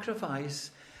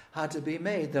sacrifice had to be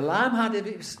made. The lamb had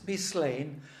to be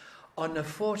slain on the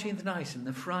 14th Nisan,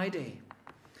 the Friday.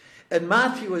 And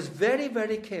Matthew was very,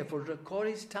 very careful to record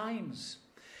his times.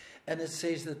 And it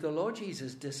says that the Lord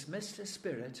Jesus dismissed his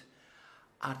spirit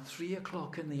at 3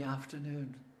 o'clock in the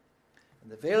afternoon.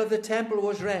 And the veil of the temple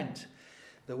was rent.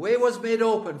 The way was made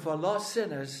open for lost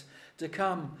sinners to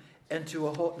come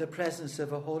into the presence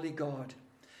of a holy God.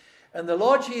 And the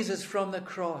Lord Jesus from the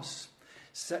cross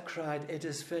cried, "It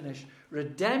is finished."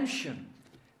 Redemption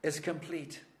is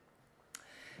complete.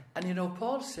 And you know,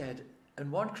 Paul said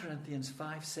in 1 Corinthians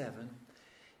 5:7,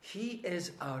 he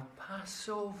is our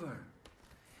Passover.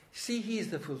 See, he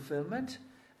is the fulfillment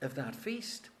of that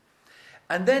feast.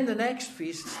 And then the next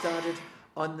feast started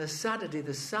on the Saturday,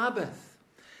 the Sabbath.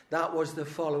 That was the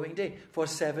following day. For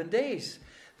 7 days,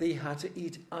 they had to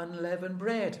eat unleavened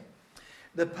bread.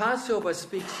 The Passover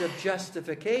speaks of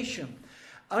justification.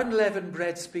 Unleavened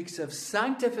bread speaks of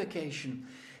sanctification.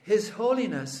 His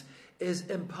holiness is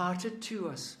imparted to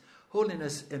us.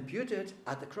 Holiness imputed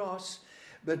at the cross,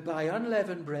 but by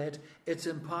unleavened bread, it's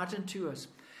imparted to us.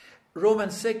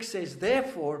 Romans 6 says,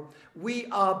 "Therefore, we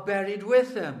are buried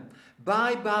with him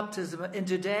by baptism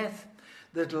into death,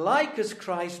 that like as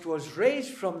Christ was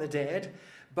raised from the dead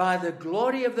by the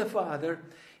glory of the Father,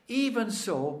 even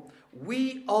so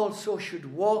we also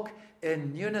should walk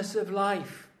in newness of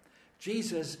life."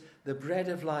 Jesus, the bread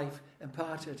of life,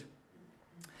 imparted.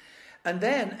 And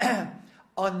then,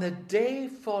 on the day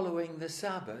following the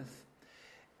Sabbath,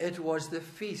 it was the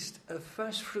feast of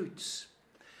first fruits.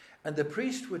 And the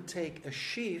priest would take a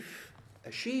sheaf,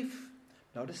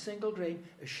 not a single grain,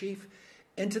 a sheaf,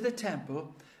 into the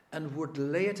temple and would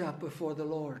lay it up before the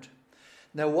Lord.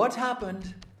 Now, what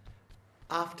happened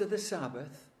after the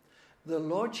Sabbath? The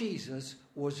Lord Jesus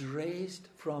was raised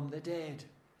from the dead.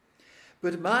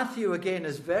 But Matthew, again,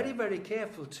 is very, very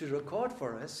careful to record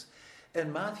for us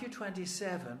in Matthew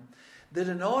 27 that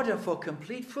in order for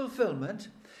complete fulfillment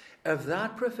of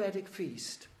that prophetic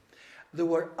feast, there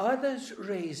were others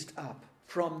raised up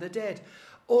from the dead,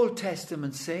 Old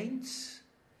Testament saints,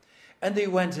 and they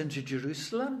went into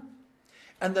Jerusalem,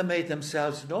 and they made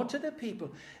themselves known to the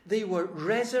people. They were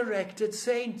resurrected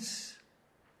saints.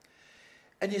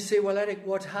 And you say, "Well, Eric,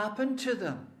 what happened to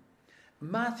them?"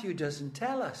 Matthew doesn't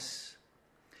tell us.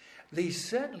 They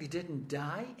certainly didn't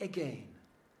die again.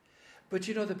 But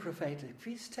you know, the prophetic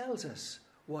feast tells us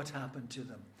what happened to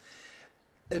them.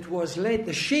 It was laid,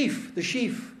 the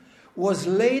sheaf was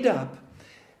laid up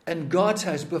in God's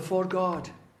house before God.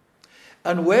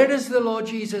 And where is the Lord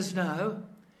Jesus now?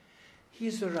 He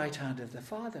is the right hand of the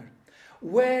Father.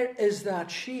 Where is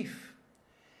that sheaf?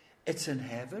 It's in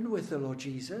heaven with the Lord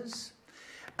Jesus.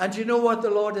 And you know what the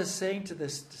Lord is saying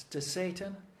to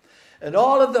Satan and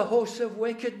all of the hosts of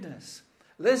wickedness?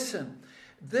 Listen,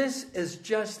 this is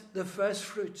just the first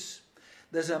fruits.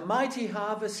 There's a mighty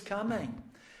harvest coming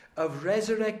of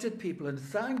resurrected people, and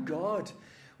thank God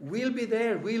we'll be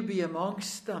there, we'll be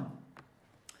amongst them.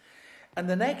 And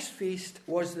the next feast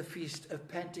was the feast of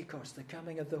Pentecost, the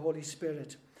coming of the Holy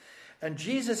Spirit. And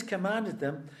Jesus commanded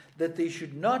them that they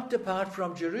should not depart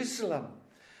from Jerusalem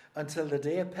until the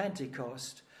day of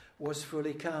Pentecost was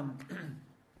fully come.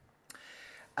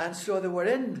 And so they were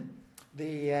in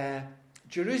the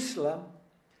Jerusalem,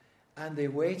 and they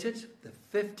waited the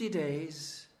 50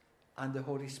 days, and the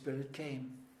Holy Spirit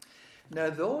came. Now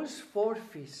those 4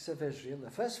 feasts of Israel, the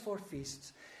first 4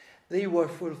 feasts, they were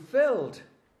fulfilled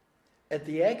at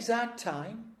the exact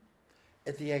time,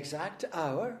 at the exact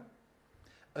hour,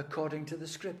 according to the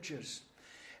Scriptures.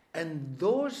 And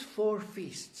those 4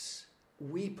 feasts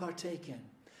we partake in,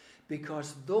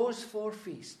 because those 4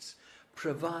 feasts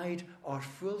provide our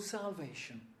full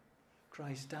salvation.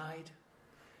 Christ died,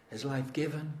 his life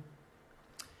given,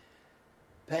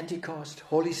 Pentecost,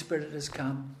 Holy Spirit has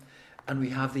come, and we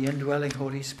have the indwelling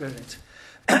Holy Spirit.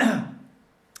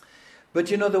 But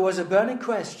you know, there was a burning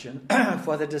question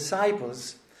for the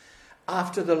disciples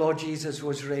after the Lord Jesus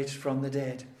was raised from the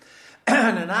dead.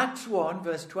 And in Acts 1,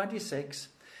 verse 26,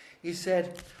 he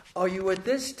said, "Are you at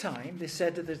this time," they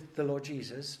said to the Lord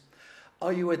Jesus,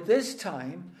 "are you at this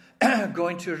time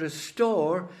going to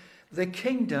restore the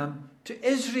kingdom to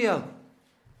Israel?"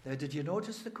 Now, did you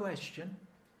notice the question?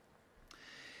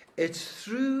 It's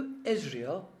through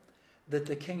Israel that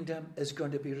the kingdom is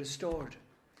going to be restored.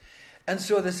 And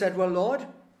so they said, "Well, Lord,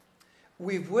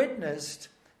 we've witnessed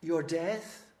your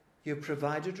death. You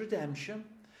provided redemption.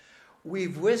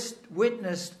 We've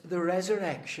witnessed the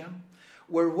resurrection.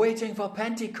 We're waiting for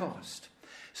Pentecost.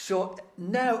 So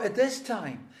now at this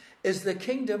time, is the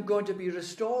kingdom going to be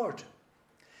restored?"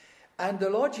 And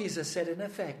the Lord Jesus said in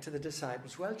effect to the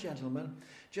disciples, "Well, gentlemen,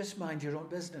 just mind your own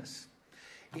business."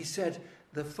 He said,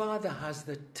 "The Father has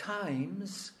the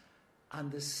times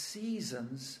and the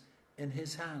seasons in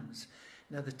his hands."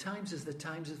 Now the times is the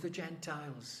times of the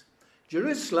Gentiles.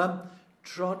 Jerusalem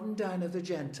trodden down of the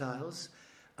Gentiles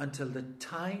until the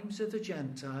times of the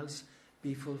Gentiles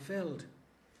be fulfilled.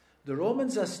 The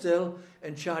Romans are still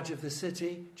in charge of the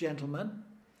city, gentlemen.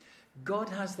 God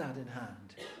has that in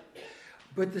hand.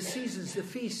 But the seasons, the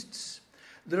feasts,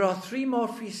 there are 3 more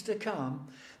feasts to come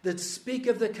that speak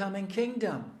of the coming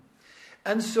kingdom.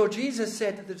 And so Jesus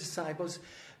said to the disciples,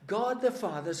 God the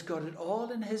Father's got it all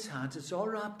in his hands. It's all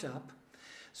wrapped up.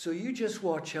 So you just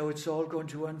watch how it's all going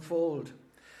to unfold.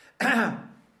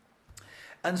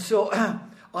 And so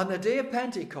on the day of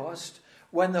Pentecost,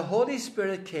 when the Holy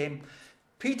Spirit came,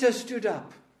 Peter stood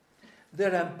up.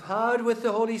 They're empowered with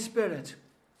the Holy Spirit.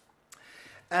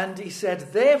 And he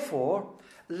said, "Therefore,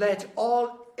 let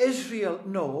all Israel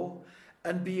know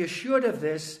and be assured of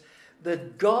this,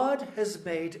 that God has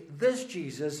made this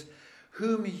Jesus,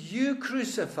 whom you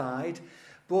crucified,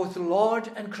 both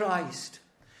Lord and Christ."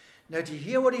 Now, do you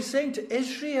hear what he's saying to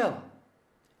Israel?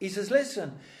 He says,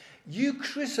 listen, you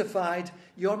crucified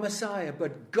your Messiah,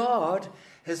 but God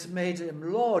has made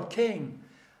him Lord, King,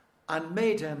 and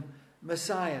made him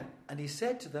Messiah. And he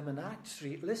said to them in Acts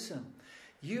 3, listen,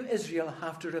 you Israel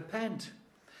have to repent.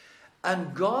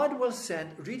 And God will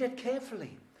send, read it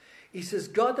carefully. He says,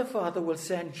 God the Father will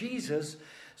send Jesus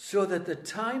so that the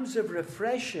times of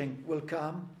refreshing will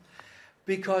come,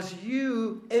 because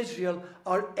you, Israel,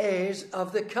 are heirs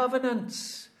of the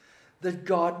covenants that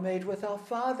God made with our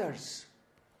fathers.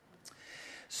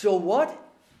 So what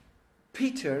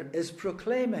Peter is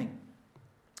proclaiming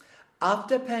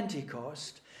after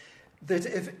Pentecost, that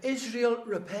if Israel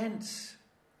repents,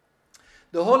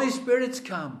 the Holy Spirit's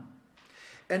come.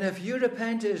 And if you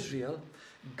repent, Israel,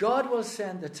 God will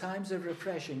send the times of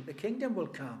refreshing. The kingdom will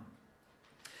come.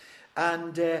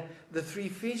 And the 3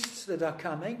 feasts that are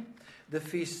coming, the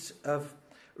feasts of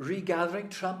regathering,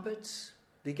 trumpets,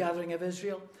 the gathering of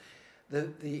Israel, the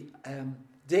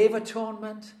Day of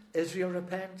Atonement, Israel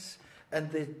repents,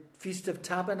 and the Feast of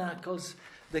Tabernacles,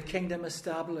 the kingdom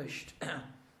established.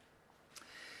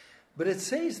 But it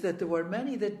says that there were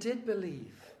many that did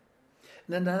believe.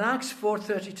 And in Acts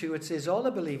 4:32 it says, all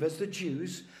the believers, the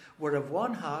Jews, were of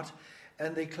one heart,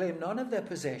 and they claimed none of their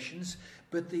possessions,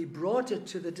 but they brought it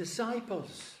to the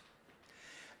disciples.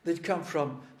 They'd come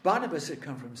from, Barnabas had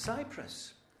come from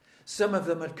Cyprus. Some of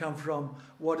them had come from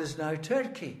what is now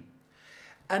Turkey.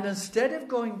 And instead of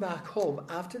going back home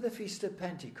after the Feast of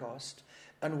Pentecost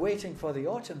and waiting for the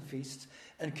autumn feasts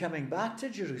and coming back to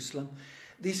Jerusalem,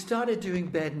 they started doing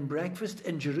bed and breakfast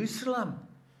in Jerusalem.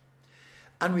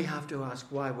 And we have to ask,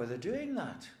 why were they doing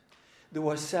that? They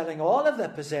were selling all of their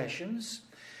possessions,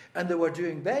 and they were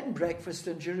doing bed and breakfast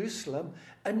in Jerusalem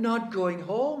and not going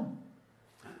home.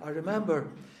 I remember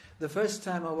the first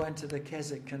time I went to the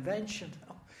Keswick Convention,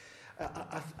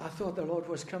 I thought the Lord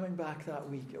was coming back that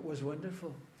week. It was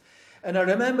wonderful. And I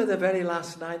remember the very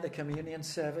last night, the communion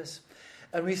service,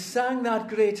 and we sang that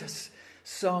great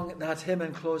song, that hymn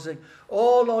in closing,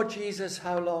 "Oh Lord Jesus,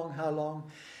 how long, how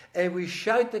long?" We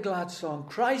shout the glad song,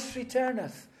 "Christ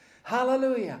returneth,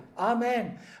 hallelujah,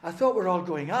 amen." I thought we're all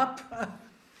going up.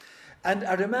 And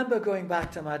I remember going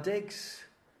back to my digs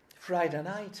Friday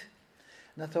night,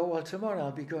 and I thought, well, tomorrow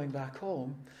I'll be going back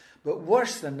home. But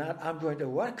worse than that, I'm going to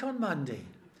work on Monday.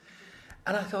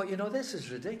 And I thought, this is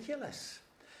ridiculous.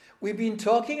 We've been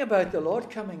talking about the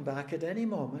Lord coming back at any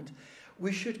moment.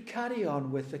 We should carry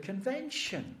on with the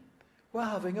convention. We're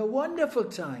having a wonderful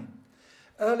time.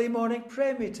 early morning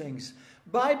prayer meetings,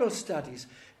 Bible studies.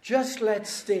 Just let's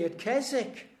stay at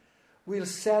Keswick. We'll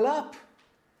sell up.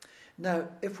 Now,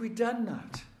 if we'd done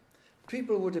that,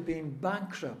 people would have been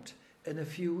bankrupt in a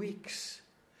few weeks.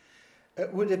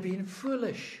 It would have been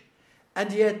foolish.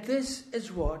 And yet this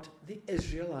is what the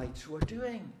Israelites were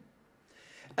doing.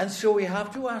 And so we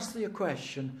have to ask the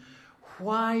question,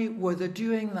 why were they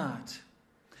doing that?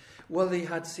 Well, they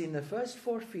had seen the first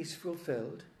 4 feasts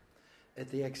fulfilled at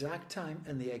the exact time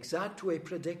and the exact way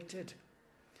predicted.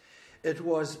 It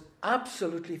was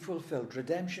absolutely fulfilled.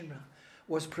 Redemption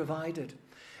was provided.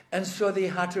 And so they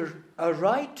had a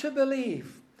right to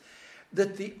believe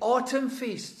that the autumn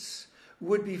feasts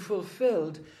would be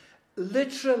fulfilled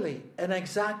literally in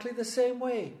exactly the same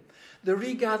way. The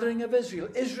regathering of Israel,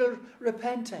 Israel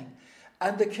repenting,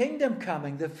 and the kingdom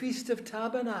coming, the Feast of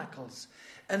Tabernacles.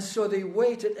 And so they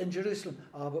waited in Jerusalem.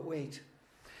 But wait.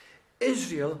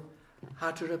 Israel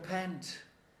had to repent.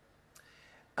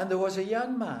 And there was a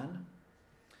young man.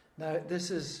 Now,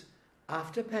 this is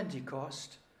after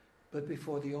Pentecost, but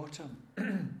before the autumn.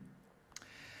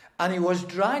 And he was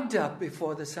dragged up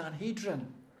before the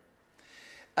Sanhedrin.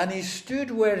 And he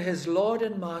stood where his Lord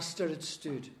and Master had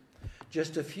stood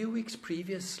just a few weeks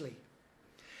previously.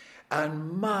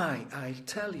 And I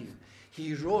tell you,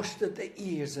 he roasted the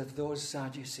ears of those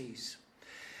Sadducees.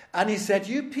 And he said,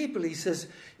 you people, he says,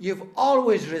 you've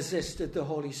always resisted the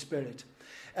Holy Spirit.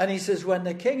 And he says, when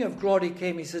the King of Glory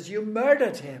came, he says, you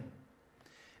murdered him.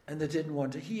 And they didn't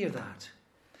want to hear that.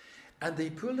 And they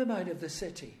pulled him out of the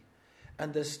city.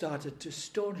 And they started to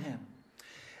stone him.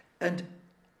 And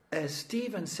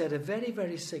Stephen said a very,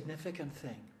 very significant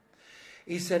thing.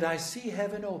 He said, I see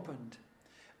heaven opened,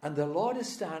 and the Lord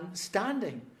is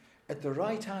standing at the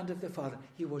right hand of the Father.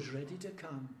 He was ready to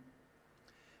come.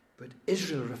 But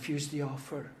Israel refused the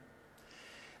offer.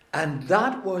 And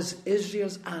that was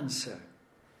Israel's answer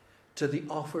to the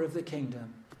offer of the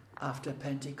kingdom after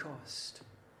Pentecost.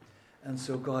 And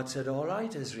so God said, all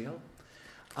right, Israel,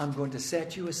 I'm going to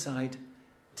set you aside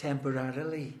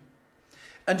temporarily.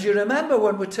 And you remember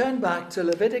when we turn back to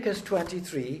Leviticus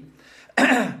 23,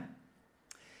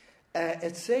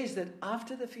 it says that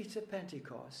after the Feast of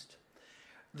Pentecost,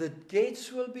 the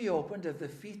gates will be opened of the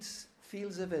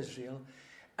fields of Israel,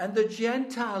 and the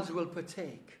Gentiles will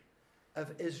partake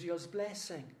of Israel's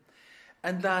blessing.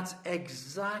 And that's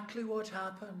exactly what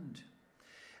happened.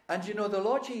 And you know, the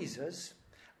Lord Jesus,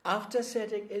 after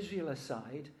setting Israel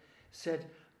aside, said,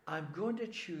 I'm going to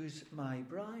choose my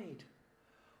bride.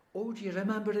 Oh, do you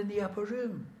remember in the upper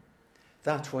room?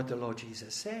 That's what the Lord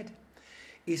Jesus said.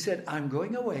 He said, I'm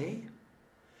going away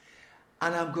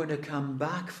and I'm going to come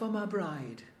back for my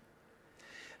bride.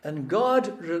 And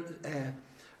God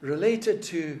related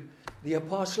to the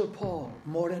Apostle Paul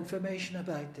more information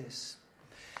about this.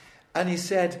 And he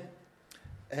said,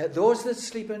 those that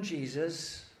sleep in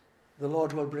Jesus, the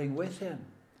Lord will bring with him.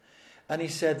 And he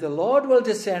said, the Lord will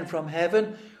descend from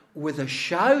heaven with a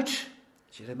shout.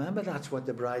 Do you remember? That's what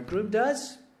the bridegroom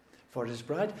does for his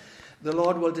bride. The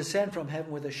Lord will descend from heaven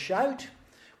with a shout,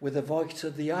 with the voice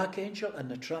of the archangel and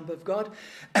the trump of God.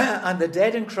 And the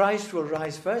dead in Christ will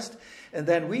rise first. And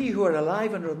then we who are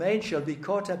alive and remain shall be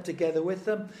caught up together with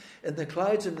them in the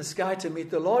clouds in the sky to meet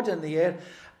the Lord in the air.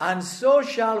 And so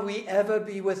shall we ever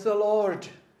be with the Lord.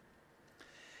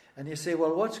 And you say,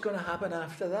 well, what's going to happen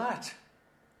after that?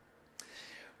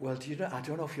 Well, do you know, I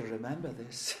don't know if you remember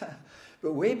this,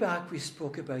 but way back we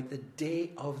spoke about the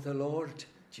day of the Lord.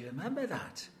 Do you remember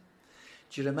that?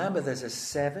 Do you remember there's a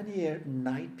 7-year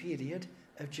night period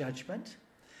of judgment?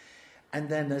 And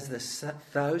then there's the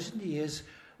 1,000 years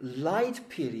light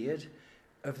period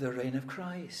of the reign of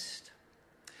Christ.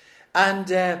 And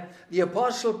the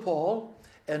Apostle Paul,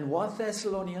 in 1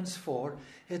 Thessalonians 4,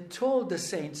 had told the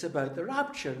saints about the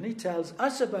rapture, and he tells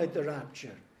us about the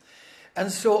rapture. And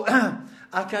so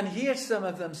I can hear some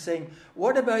of them saying,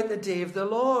 what about the day of the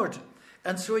Lord?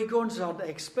 And so he goes on to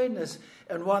explain this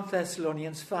in 1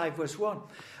 Thessalonians 5 verse 1.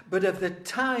 But of the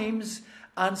times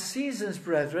and seasons,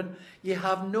 brethren, ye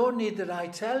have no need that I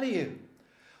tell you.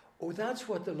 Oh, that's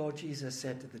what the Lord Jesus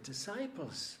said to the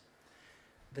disciples.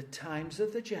 The times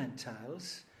of the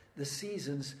Gentiles, the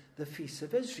seasons, the feasts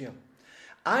of Israel.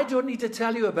 I don't need to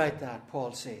tell you about that,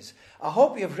 Paul says. I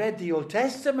hope you've read the Old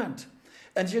Testament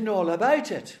and you know all about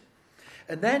it.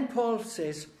 And then Paul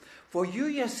says, for you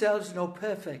yourselves know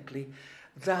perfectly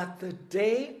that the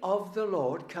day of the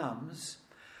Lord comes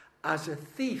as a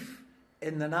thief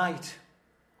in the night.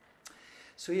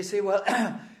 So you say, well,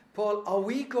 Paul, are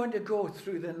we going to go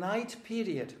through the night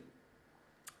period?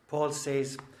 Paul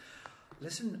says,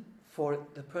 listen for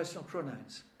the personal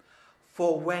pronouns.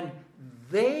 For when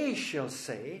they shall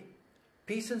say,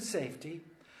 peace and safety,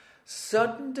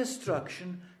 sudden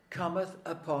destruction cometh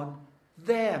upon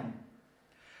them,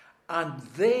 and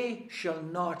they shall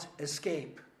not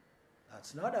escape.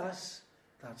 That's not us,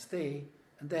 that's they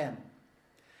and them.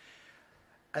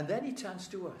 And then he turns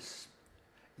to us.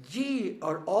 Ye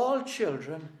are all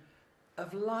children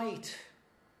of light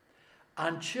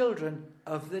and children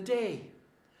of the day.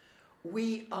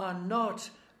 We are not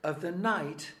of the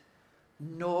night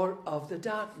nor of the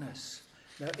darkness.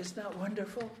 Now, isn't that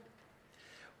wonderful?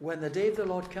 When the day of the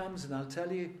Lord comes, and I'll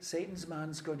tell you, Satan's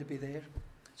man's going to be there.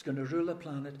 It's going to rule the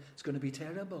planet. It's going to be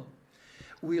terrible.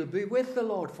 We'll be with the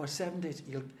Lord for 7 days.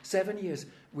 7 years.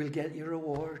 We'll get your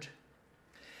reward.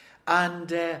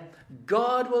 And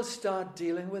God will start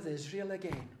dealing with Israel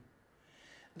again.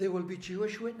 There will be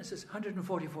Jewish witnesses,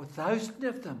 144,000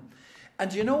 of them.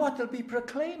 And you know what they'll be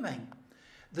proclaiming?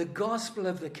 The gospel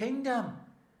of the kingdom.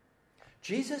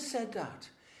 Jesus said that.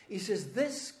 He says,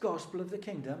 this gospel of the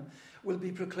kingdom will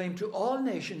be proclaimed to all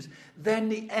nations. Then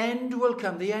the end will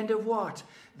come. The end of what?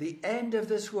 The end of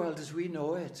this world as we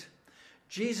know it.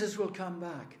 Jesus will come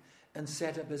back and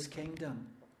set up his kingdom.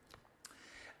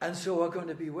 And so we're going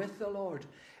to be with the Lord.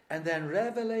 And then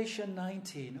Revelation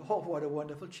 19. Oh, what a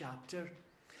wonderful chapter.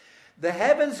 The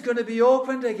heaven's going to be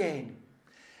opened again.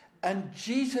 And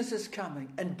Jesus is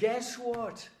coming. And guess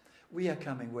what? We are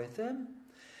coming with him.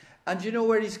 And you know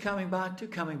where he's coming back to?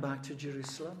 Coming back to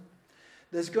Jerusalem.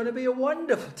 There's going to be a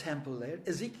wonderful temple there.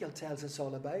 Ezekiel tells us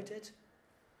all about it.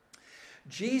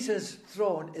 Jesus'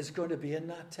 throne is going to be in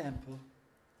that temple.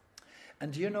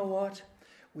 And do you know what?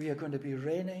 We are going to be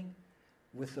reigning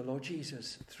with the Lord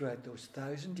Jesus throughout those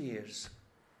 1,000 years.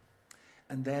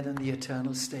 And then in the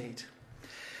eternal state.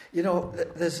 You know,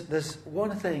 there's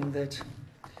one thing that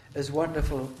is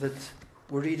wonderful that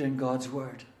we read in God's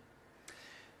Word.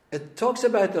 It talks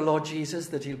about the Lord Jesus,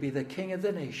 that he'll be the King of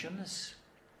the nations,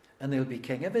 and he'll be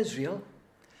King of Israel.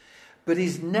 But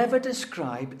he's never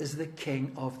described as the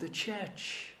King of the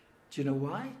church. Do you know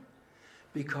why?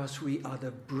 Because we are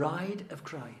the bride of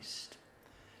Christ,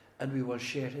 and we will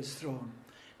share his throne.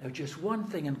 Now, just one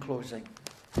thing in closing.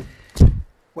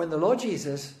 When the Lord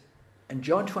Jesus, in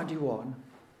John 21,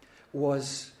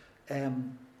 was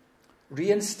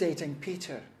reinstating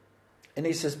Peter, and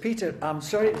he says, Peter, I'm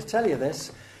sorry to tell you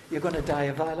this, you're going to die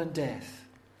a violent death.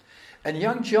 And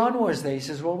young John was there. He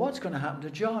says, well, what's going to happen to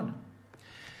John?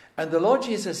 And the Lord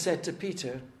Jesus said to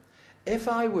Peter, if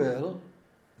I will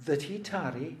that he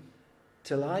tarry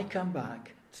till I come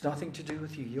back, it's nothing to do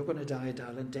with you. You're going to die a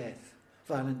violent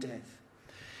death.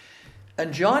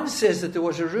 And John says that there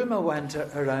was a rumor went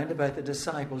around about the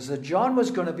disciples that John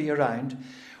was going to be around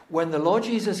when the Lord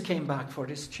Jesus came back for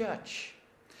his church.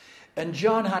 And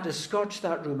John had to scotch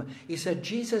that rumor. He said,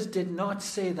 Jesus did not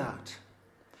say that.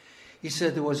 He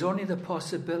said there was only the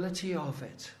possibility of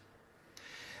it.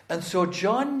 And so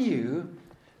John knew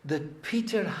that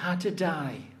Peter had to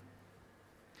die.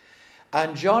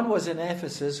 And John was in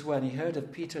Ephesus when he heard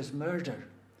of Peter's murder.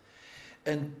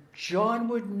 And John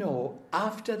would know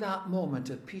after that moment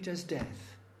of Peter's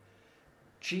death,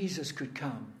 Jesus could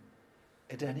come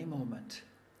at any moment.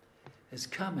 His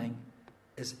coming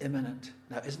is imminent.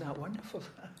 Now, isn't that wonderful?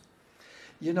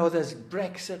 You know, there's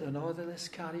Brexit and all of this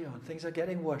carry on. Things are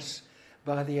getting worse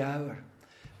by the hour.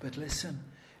 But listen,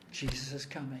 Jesus is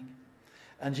coming.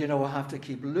 And you know, we'll have to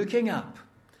keep looking up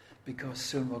because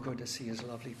soon we're going to see his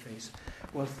lovely face.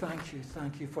 Well, thank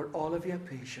you for all of your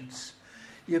patience.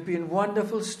 You've been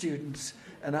wonderful students,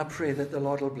 and I pray that the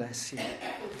Lord will bless you.